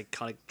like this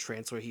psychotic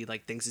trance where he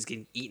like thinks he's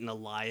getting eaten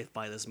alive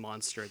by this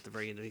monster at the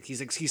very end.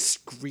 He's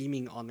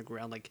screaming on the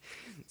ground like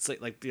it's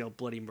like you know,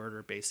 bloody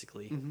murder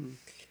basically.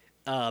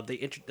 Like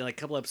a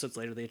couple episodes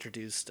later they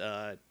introduced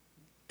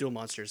Duel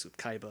Monsters with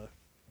Kaiba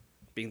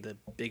being the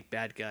big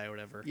bad guy or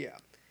whatever. Yeah.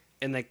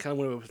 And they kind of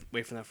went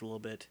away from that for a little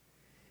bit.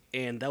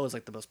 And that was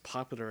like the most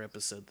popular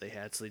episode they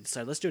had. So they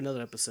decided, let's do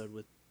another episode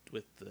with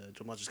the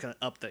Duel Monsters, kind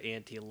of up the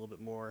ante a little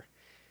bit more.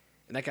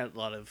 And that got a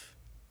lot of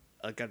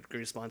got great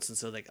response. And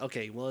so like,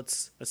 okay, well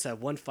let's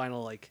have one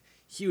final like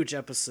huge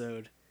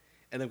episode,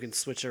 and then we can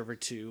switch over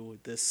to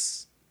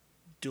this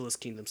Duelist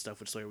Kingdom stuff,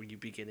 which is where you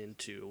begin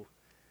into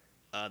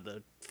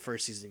the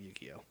first season of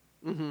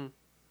Yu-Gi-Oh. Mm-hmm.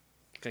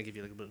 Kind of give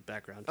you like a bit of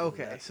background.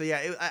 Okay, so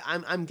yeah,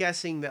 I'm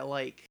guessing that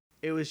like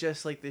it was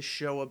just like this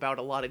show about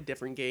a lot of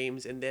different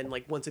games, and then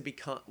like once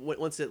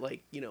it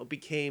like, you know,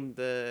 became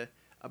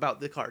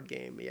about the card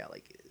game, yeah,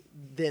 like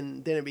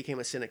then it became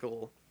a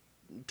cynical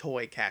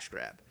toy cash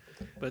grab.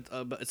 But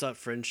it's not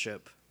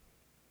friendship.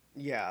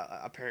 Yeah,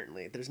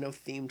 apparently there's no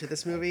theme to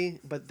this movie,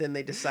 but then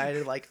they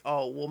decided like,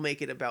 oh, we'll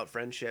make it about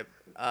friendship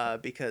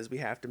because we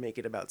have to make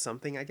it about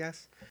something, I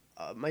guess.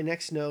 My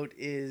next note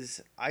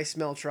is I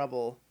smell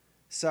trouble.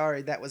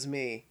 Sorry, that was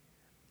me.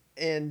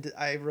 And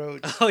I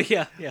wrote, Oh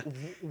yeah.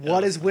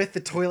 what is with the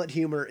toilet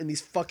humor in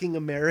these fucking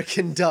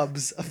American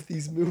dubs of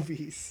these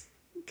movies?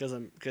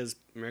 Because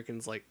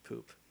Americans like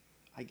poop.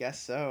 I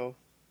guess so.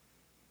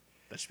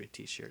 That should be a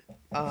T-shirt.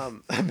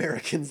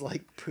 Americans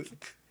like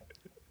poop.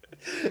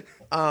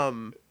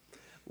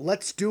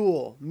 Let's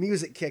duel.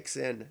 Music kicks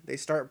in. They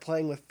start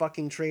playing with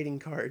fucking trading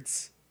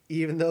cards.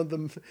 Even though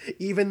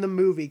the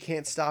movie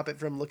can't stop it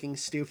from looking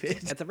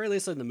stupid. At the very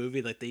least, in the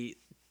movie, like they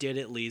did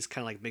at least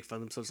kind of like make fun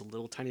of themselves a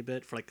little tiny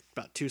bit for like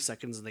about 2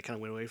 seconds, and they kind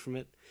of went away from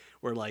it.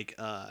 Where like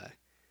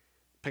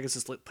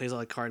Pegasus plays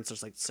out a card and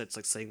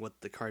starts saying what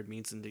the card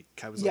means, and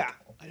Kai was like,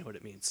 I know what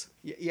it means.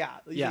 Yeah.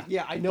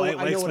 Yeah. I know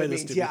what it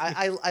this means. to Yeah,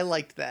 me? I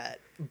liked that,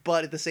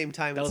 but at the same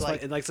time, That it's was like,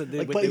 fun. And like I said, they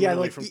like, went- but they yeah, went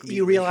away like from you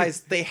comedian.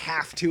 realize they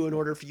have to in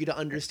order for you to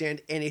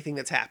understand anything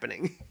that's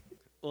happening.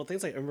 Well,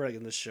 things I remember like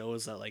in the show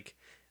is that like,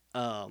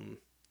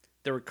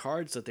 there were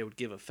cards that they would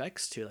give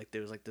effects to. Like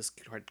there was like this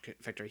card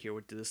effect right here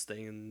would do this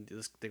thing, and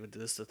this thing would do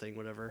this thing,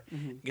 whatever.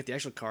 You get the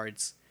actual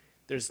cards.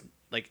 There's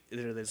like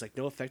either there's like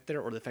no effect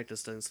there, or the effect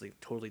is done something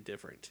totally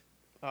different.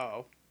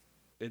 Oh.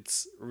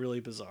 It's really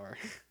bizarre.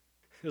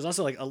 There's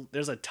also like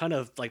there's a ton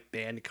of like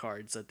banned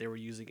cards that they were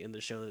using in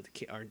the show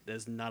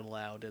that's not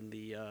allowed in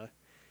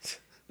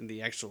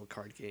the actual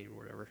card game or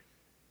whatever.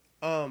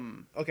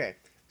 Okay.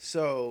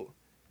 So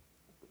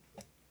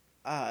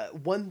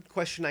one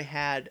question I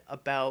had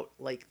about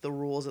like the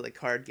rules of the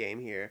card game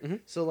here.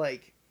 So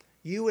like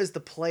you as the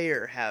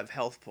player have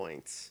health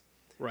points.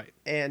 Right.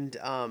 And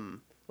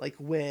like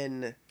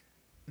when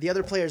the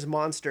other player's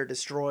monster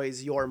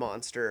destroys your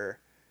monster,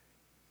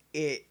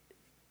 it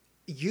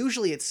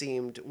usually, it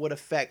seemed, would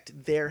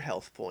affect their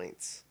health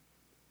points,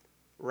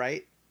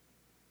 right?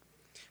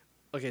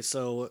 Okay,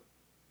 so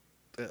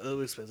let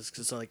me explain this.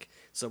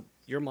 So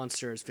your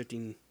monster has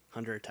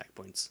 1,500 attack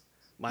points.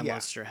 My Yeah.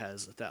 monster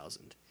has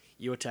 1,000.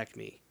 You attack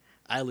me.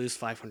 I lose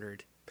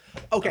 500.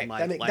 Okay,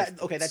 my life that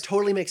points.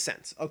 totally makes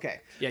sense. Okay,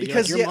 Yeah,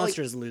 because your yeah,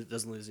 monster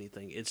doesn't lose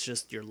anything. It's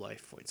just your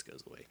life points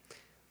goes away.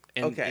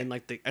 And, Okay. and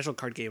like the actual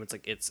card game,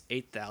 it's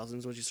 8,000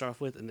 is what you start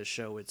off with. In the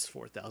show, it's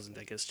 4,000.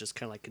 I guess just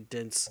kind of like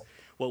condense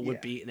what would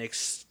Yeah. be an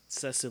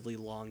excessively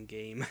long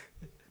game.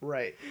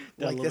 right,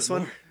 Done a like little this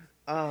bit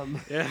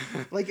one. Yeah.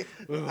 Like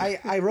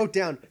I wrote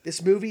down,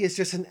 this movie is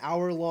just an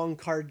hour-long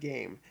card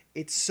game.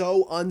 It's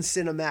so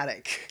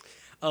uncinematic.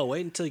 Oh,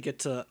 wait until you get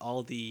to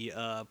all the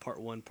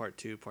part 1, part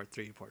 2, part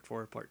 3, part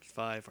 4, part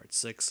 5, part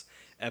 6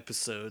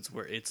 episodes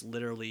where it's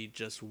literally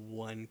just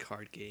one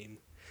card game.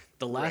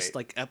 The last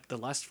Right. the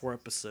last 4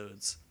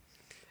 episodes.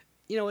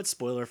 You know, it's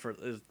spoiler for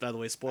by the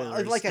way,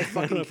 spoilers. Like I don't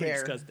fucking know if we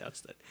care. discussed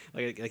that.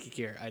 Like you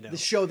care, I know. The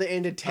show that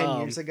ended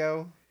 10 years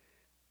ago.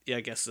 Yeah,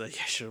 I guess I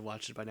should have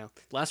watched it by now.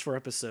 Last 4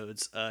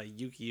 episodes,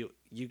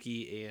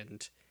 Yuki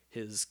and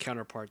his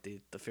counterpart,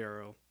 the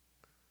Pharaoh,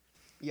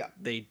 Yeah.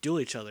 they duel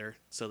each other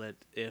so that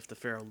if the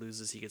Pharaoh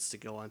loses, he gets to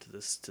go on to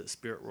the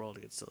spirit world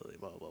and gets to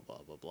blah blah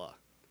blah blah blah.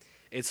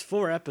 It's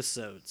 4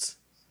 episodes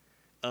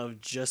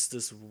of just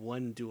this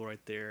one duel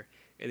right there,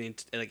 and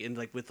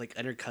with like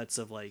undercuts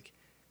of like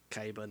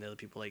Kaiba and the other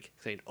people like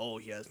saying, "Oh,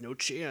 he has no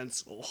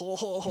chance."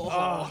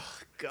 Oh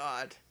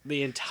God.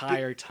 The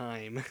entire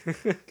time.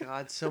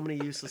 God, so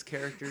many useless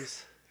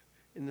characters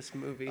in this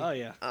movie. Oh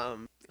yeah.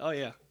 Oh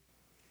yeah.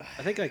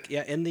 I think like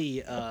in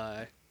the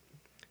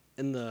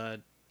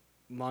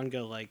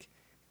manga, like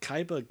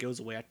Kaiba goes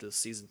away after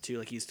season 2,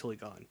 like he's totally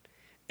gone.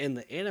 In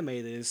the anime,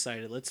 they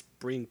decided let's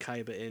bring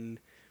Kaiba in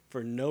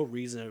for no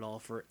reason at all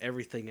for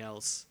everything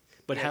else,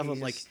 but Yeah, have he him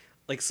just-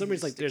 like some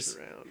reason like sticks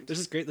there's around.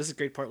 this is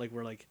great part like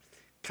where like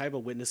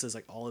Kaiba witnesses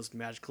like all his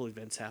magical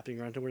events happening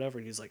around him, or whatever,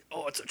 and he's like,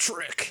 "Oh, it's a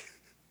trick."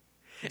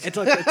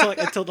 Until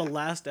the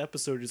last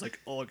episode, he's like,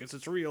 "Oh, I guess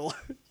it's real."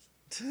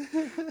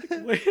 Like,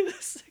 wait a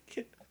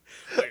second.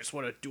 I just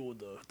want to duel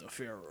the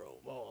pharaoh.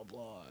 Blah blah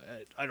blah.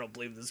 I don't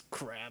believe this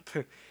crap.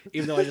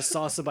 Even though I just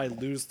saw somebody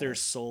lose their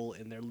soul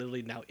and they're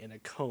literally now in a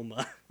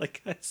coma.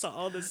 Like I saw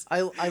all this.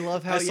 I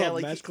love how I saw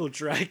like magical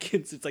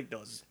dragons. It's like, no,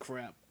 this is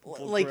crap.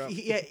 like Crap.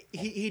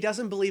 he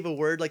doesn't believe a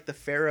word like the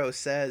pharaoh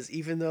says,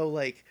 even though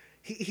like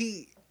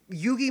he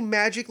Yugi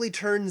magically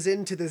turns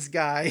into this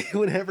guy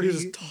whenever He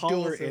was he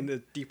taller duels him. and a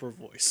deeper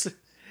voice.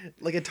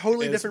 Like a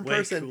totally It was different way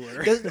person.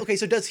 cooler.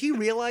 So does he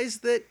realize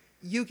that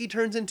Yugi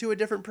turns into a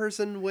different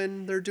person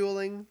when they're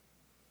dueling?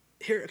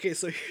 Okay,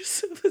 so here's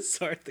the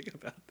bizarre thing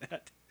about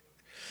that.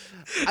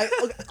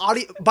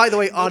 By the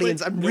way,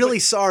 audience, I'm no, really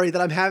but- sorry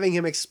that I'm having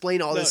him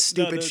explain all No, this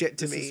stupid no, shit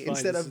to this is me fine.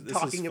 instead This of is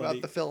talking about funny.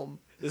 the film.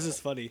 This is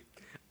funny.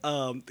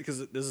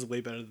 Because this is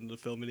way better than the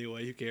film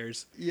anyway. Who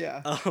cares?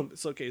 Yeah.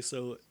 It's okay.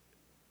 So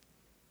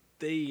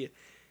they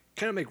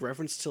kind of make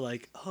reference to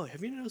like, oh,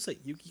 have you noticed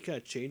that Yuki kind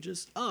of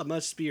changes? Oh, it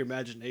must be your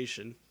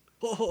imagination.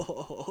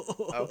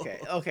 Okay.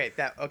 Pretty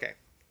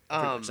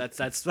much.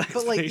 That's my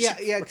But like, yeah,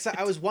 explanation. because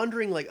I was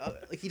wondering, like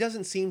he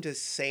doesn't seem to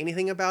say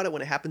anything about it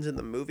when it happens in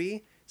the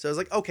movie. So I was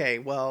like, okay,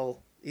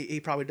 well, he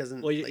probably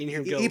doesn't. Well, you like, hear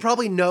him he, go- he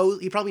probably knows.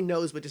 He probably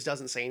knows, but just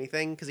doesn't say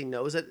anything because he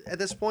knows it at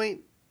this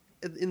point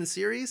in the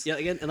series. Yeah,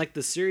 again, and like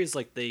the series,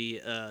 like they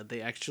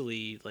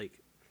actually like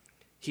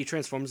he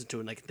transforms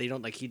into it. Like they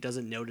don't like he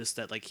doesn't notice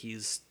that like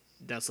he's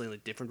necessarily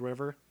like different or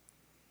whatever.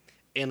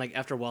 And like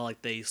after a while,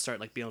 like they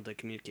start like being able to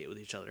communicate with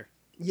each other.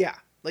 Yeah,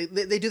 like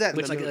they do that in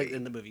Which the like, movie. like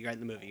in the movie, right?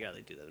 In the movie, yeah,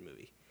 they do that in the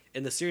movie.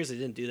 In the series, they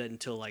didn't do that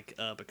until like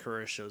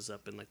Bakura shows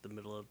up in like the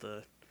middle of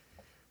the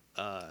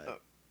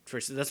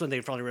first. That's when they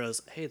probably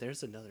realized, hey,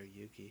 there's another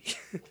Yugi.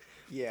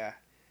 Yeah.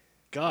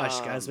 Gosh,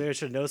 guys, maybe I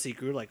should have noticed he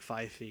grew like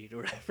 5 feet or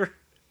whatever.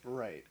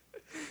 Right.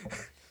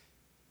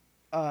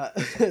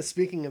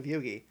 Speaking of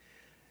Yugi,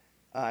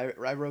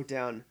 I wrote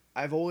down.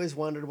 I've always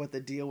wondered what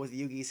the deal with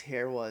Yugi's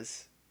hair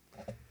was.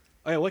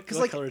 Oh yeah, what Because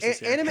what like color is his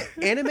hair?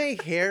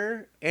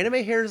 anime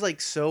hair is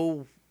like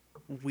so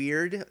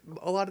weird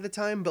a lot of the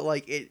time, but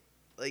like it,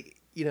 like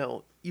you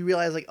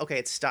realize like okay,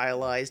 it's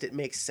stylized, it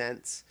makes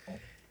sense.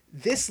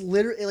 This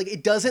literally like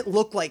it doesn't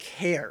look like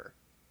hair.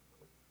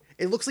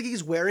 It looks like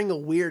he's wearing a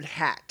weird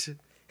hat.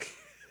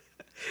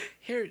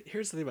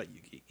 Here's the thing about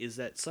Yugi is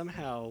that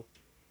somehow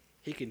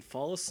he can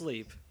fall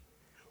asleep,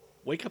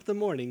 wake up in the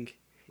morning,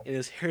 and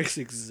his hair is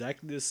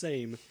exactly the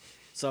same.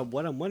 So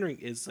what I'm wondering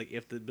is like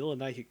if the middle of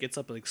the night he gets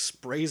up and like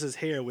sprays his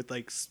hair with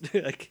like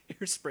like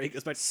hairspray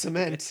goes back to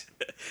Cement.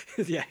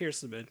 yeah, hair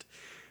cement.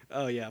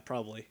 Oh yeah,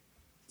 probably.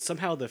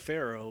 Somehow the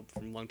pharaoh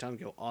from a long time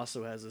ago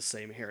also has the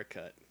same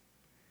haircut.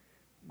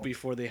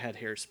 Before they had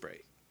hairspray.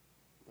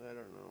 I don't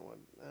know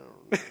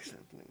what's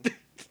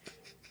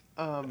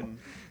happening.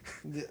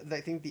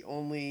 I think the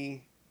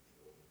only.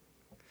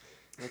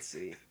 Let's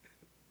see.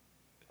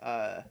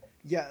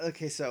 Yeah.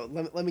 Okay. So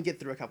let me get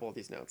through a couple of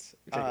these notes.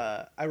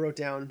 Okay. I wrote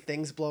down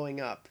things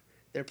blowing up.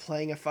 They're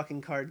playing a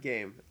fucking card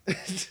game.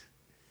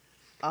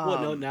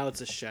 Well, no, now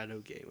it's a shadow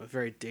game, a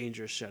very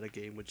dangerous shadow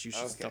game, which you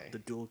should stop Okay. the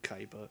dual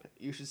Kaiba.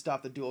 You should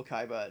stop the dual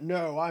Kaiba.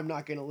 No, I'm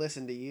not going to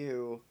listen to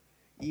you,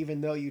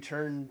 even though you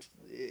turned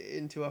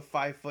into a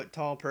 5 foot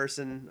tall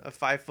person, a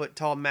 5 foot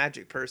tall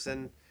magic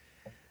person.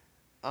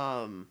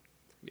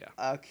 Yeah.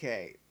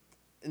 Okay.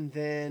 And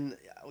then,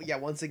 yeah,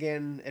 once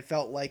again, it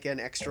felt like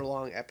an extra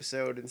long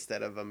episode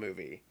instead of a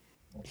movie.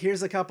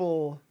 Here's a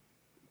couple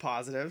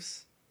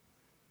positives.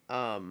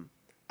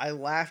 I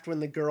laughed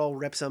when the girl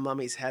rips a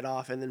mummy's head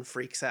off and then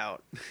freaks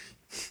out.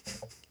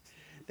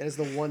 That is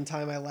the one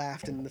time I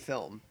laughed in the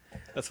film.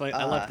 That's funny.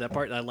 I laughed at that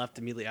part, and I laughed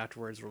immediately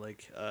afterwards where,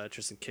 like,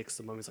 Tristan kicks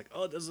the mummy. He's like,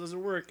 oh, this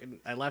doesn't work. And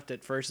I laughed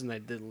at first, and I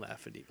didn't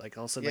laugh at it. Like,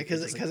 all of a sudden, Yeah, like,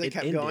 because just, like, it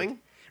kept ended. going.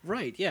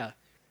 Right, yeah.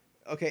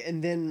 Okay,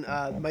 and then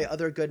my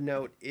other good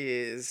note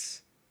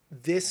is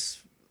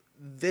this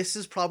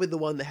is probably the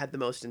one that had the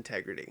most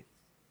integrity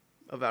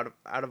out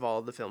of all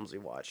of the films we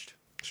watched.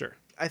 Sure.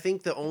 I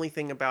think the only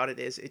thing about it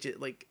is it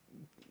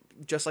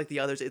just like the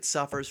others, it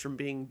suffers from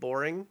being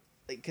boring.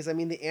 Because I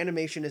mean, the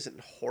animation isn't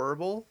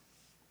horrible.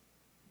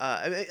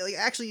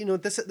 Actually,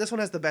 this one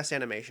has the best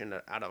animation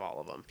out of all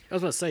of them. I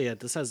was about to say, yeah,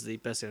 this has the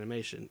best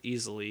animation,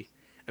 easily.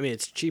 I mean,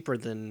 it's cheaper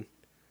than,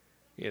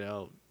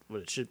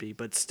 what it should be,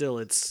 but still,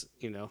 it's,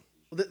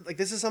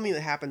 This is something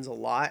that happens a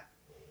lot,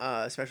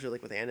 especially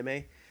like with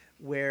anime,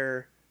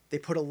 where they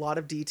put a lot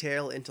of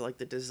detail into like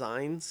the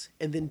designs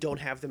and then don't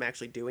have them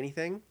actually do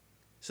anything,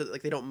 so that,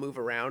 like they don't move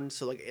around.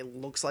 So like it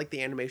looks like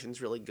the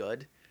animation's really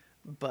good,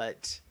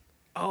 but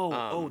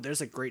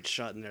there's a great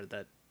shot in there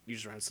that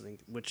uses around something,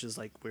 which is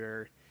like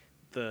where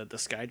the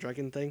sky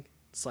dragon thing,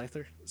 the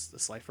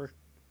Slifer,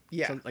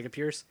 yeah, like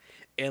appears,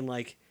 and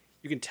like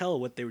you can tell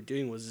what they were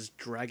doing was just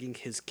dragging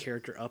his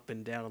character up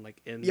and down,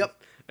 like in.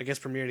 Yep. I guess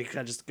Premiere he kind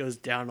of just goes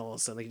down all of a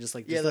sudden, like just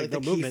like yeah, just, like no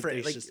the key movement. frame,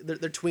 It's like just, they're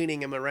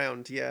tweening him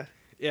around. Yeah,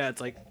 yeah,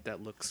 it's like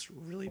that looks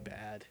really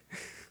bad.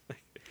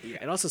 Yeah.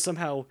 And also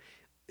somehow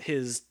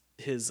his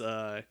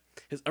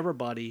his upper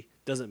body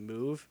doesn't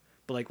move,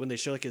 but like when they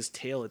show like his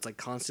tail, it's like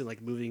constantly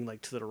like moving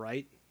like to the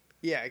right.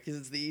 Yeah, because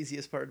it's the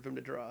easiest part of him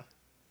to draw.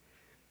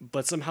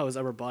 But somehow his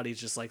upper body's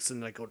just like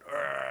sitting like going,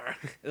 "Argh."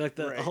 And, like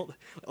Right.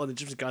 all the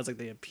Egyptian gods, like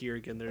they appear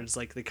again. They're just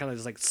like they kind of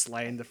just like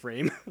slide into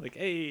frame, like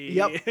hey,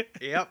 Yep.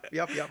 Yep.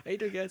 how you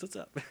doing, guys? What's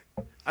up?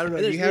 I don't know.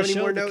 And Do you have there's any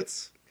no more show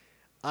notes?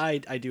 I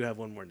do have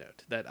one more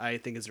note that I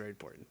think is very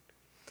important.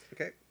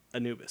 Okay.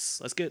 Anubis.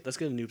 Let's get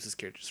Anubis'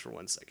 characters for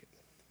 1 second.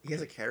 He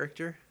has a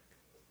character?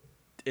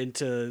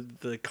 Into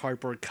the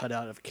cardboard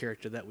cutout of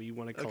character that we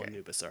want to call Okay.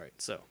 Anubis. All right,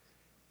 so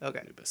Okay.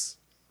 Anubis,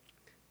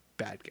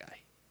 bad guy,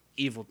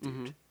 evil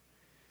dude.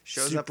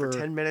 Shows up for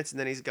Super- 10 minutes and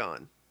then he's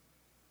gone.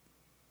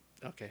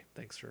 Okay,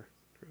 thanks for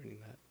ruining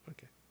that.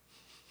 Okay,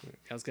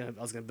 I was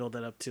gonna build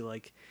that up to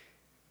like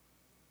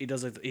he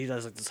does like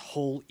this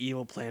whole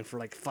evil plan for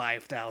like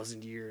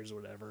 5,000 years or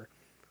whatever.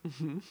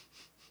 And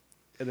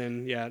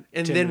then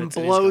And 10 then minutes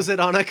and blows it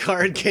on a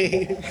card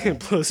game. it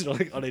blows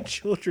it on a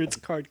children's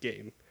card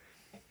game.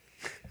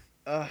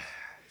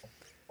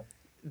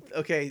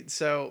 Okay,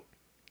 so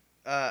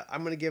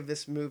I'm going to give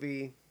this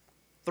movie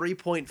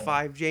 3.5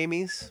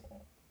 Jamies.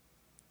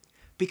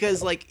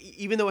 Because, like,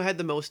 even though it had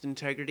the most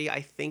integrity,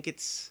 I think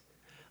it's...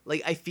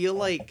 Like, I feel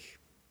like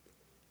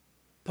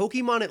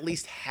Pokemon at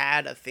least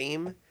had a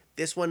theme.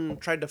 This one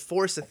tried to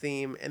force a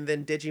theme, and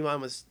then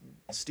Digimon was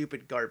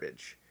stupid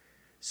garbage.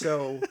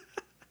 So...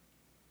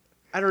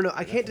 I don't know.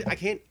 I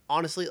can't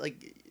honestly,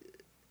 like...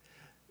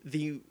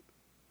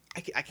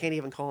 I can't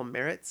even call them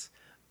merits.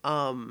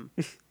 The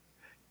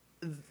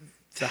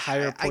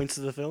higher points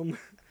of the film.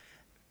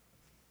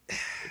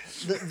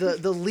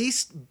 the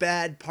least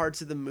bad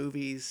parts of the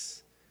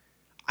movies,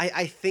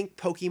 I think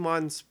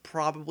Pokemon's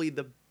probably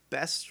the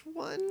best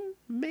one,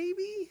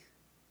 maybe?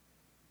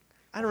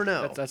 I don't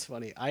know. That's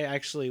funny.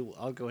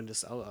 I'll go into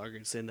I'll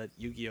argue saying that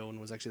Yu-Gi-Oh! One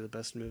was actually the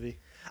best movie.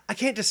 I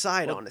can't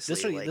decide, Well, honestly.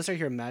 This right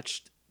here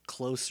matched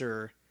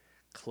closer,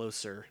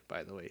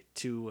 by the way,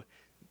 to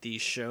the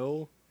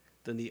show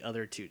than the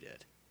other two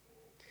did.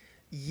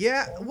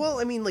 Yeah, well,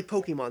 I mean, like,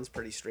 Pokemon's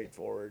pretty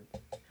straightforward.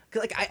 'Cause,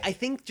 like, I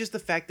think just the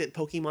fact that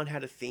Pokemon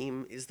had a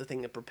theme is the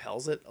thing that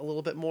propels it a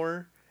little bit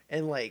more.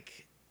 And,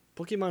 like...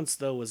 Pokemon's,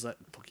 though, was that...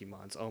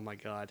 Pokemon's, oh my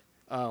god,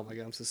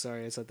 I'm so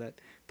sorry I said that.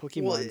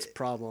 Pokemon's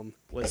problem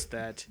was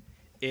that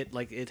it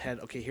had,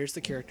 okay, here's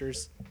the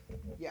characters,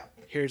 Yeah.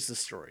 here's the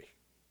story.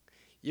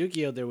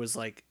 Yu-Gi-Oh! There was,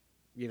 like,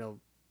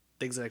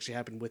 things that actually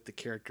happened with the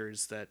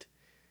characters that,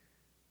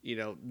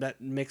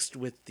 that mixed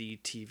with the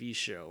TV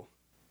show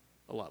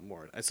a lot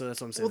more. So that's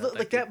what I'm saying. Well,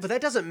 but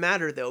that doesn't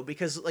matter, though,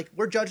 because, like,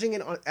 we're judging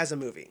it as a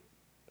movie.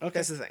 Okay.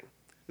 That's the thing.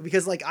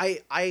 Because, like,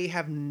 I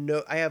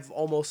have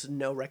almost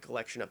no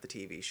recollection of the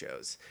TV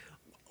shows.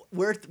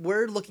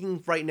 We're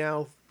looking right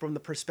now from the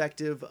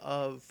perspective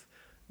of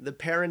the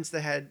parents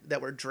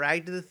that were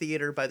dragged to the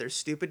theater by their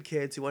stupid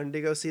kids who wanted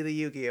to go see the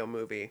Yu-Gi-Oh!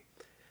 Movie,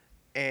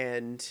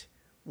 and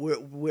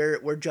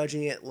we're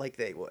judging it like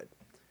they would.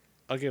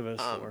 I'll give it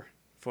a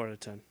 4 out of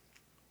 10.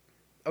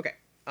 Okay.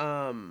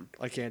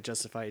 I can't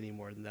justify any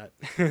more than that.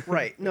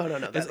 Right. No.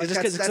 It's just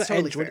That's 'cause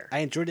totally fair. I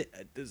enjoyed it.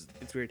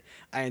 It's weird.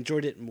 I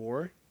enjoyed it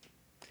more,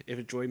 if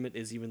enjoyment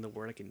is even the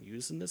word I can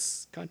use in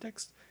this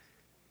context.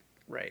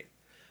 Right.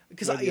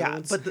 Because Or the other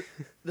ones. but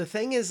the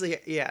thing is,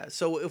 yeah.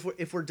 So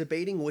if we're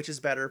debating which is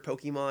better,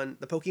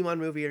 the Pokemon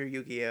movie or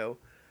Yu-Gi-Oh,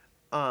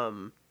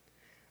 I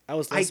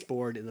was less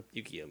bored in the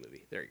Yu-Gi-Oh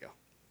movie. There you go.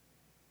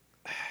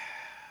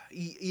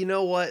 you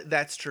know what?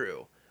 That's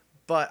true.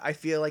 But I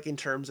feel like in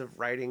terms of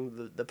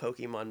writing, the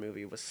Pokemon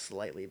movie was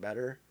slightly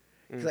better.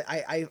 'Cause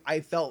I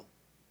felt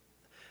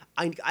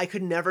I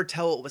could never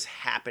tell what was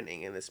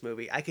happening in this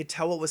movie. I could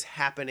tell what was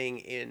happening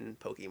in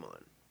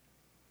Pokemon.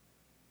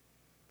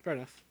 Fair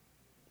enough.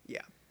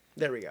 Yeah.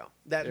 There we go.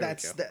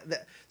 That's go.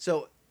 that.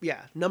 So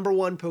yeah, number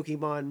 1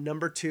 Pokemon,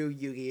 number 2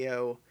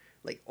 Yu-Gi-Oh,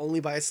 like only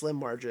by a slim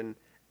margin,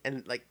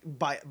 and like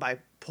by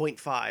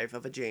 0.5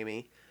 of a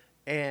Jamie,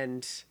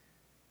 and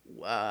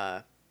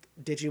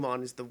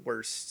Digimon is the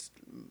worst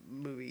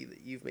movie that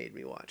you've made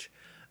me watch.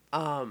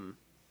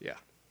 Yeah.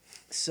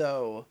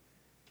 So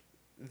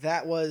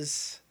that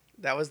was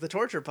the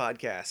Torture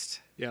Podcast,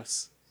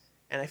 Yes.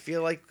 and I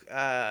feel like We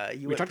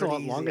talked a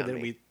lot longer than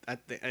we.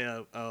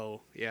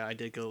 Yeah, I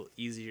did go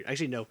easier.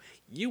 Actually, no,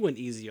 you went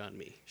easy on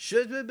me.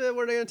 We're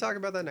going to talk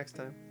about that next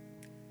time.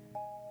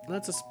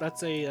 That's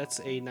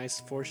a nice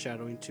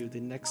foreshadowing to the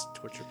next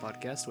Torture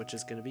Podcast, which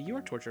is going to be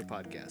your Torture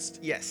Podcast.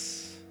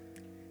 Yes.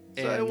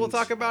 So And- we'll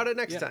talk about it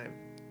next yeah. time.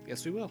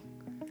 Yes, we will.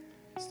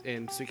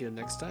 And speaking of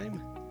next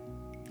time,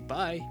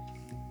 bye.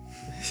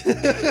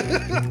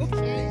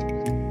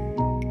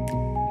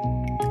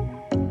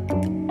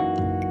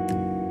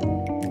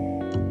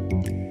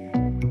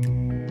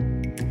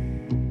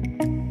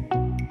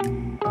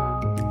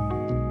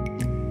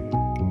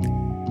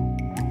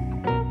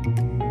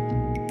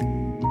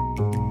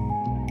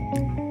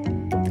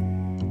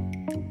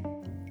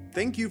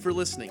 Thank you for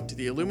listening to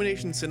the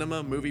Illumination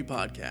Cinema Movie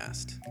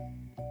Podcast.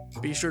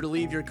 Be sure to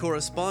leave your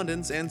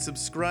correspondence and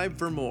subscribe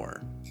for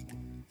more.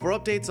 For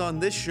updates on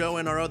this show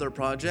and our other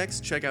projects,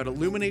 check out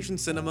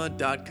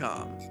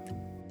illuminationcinema.com.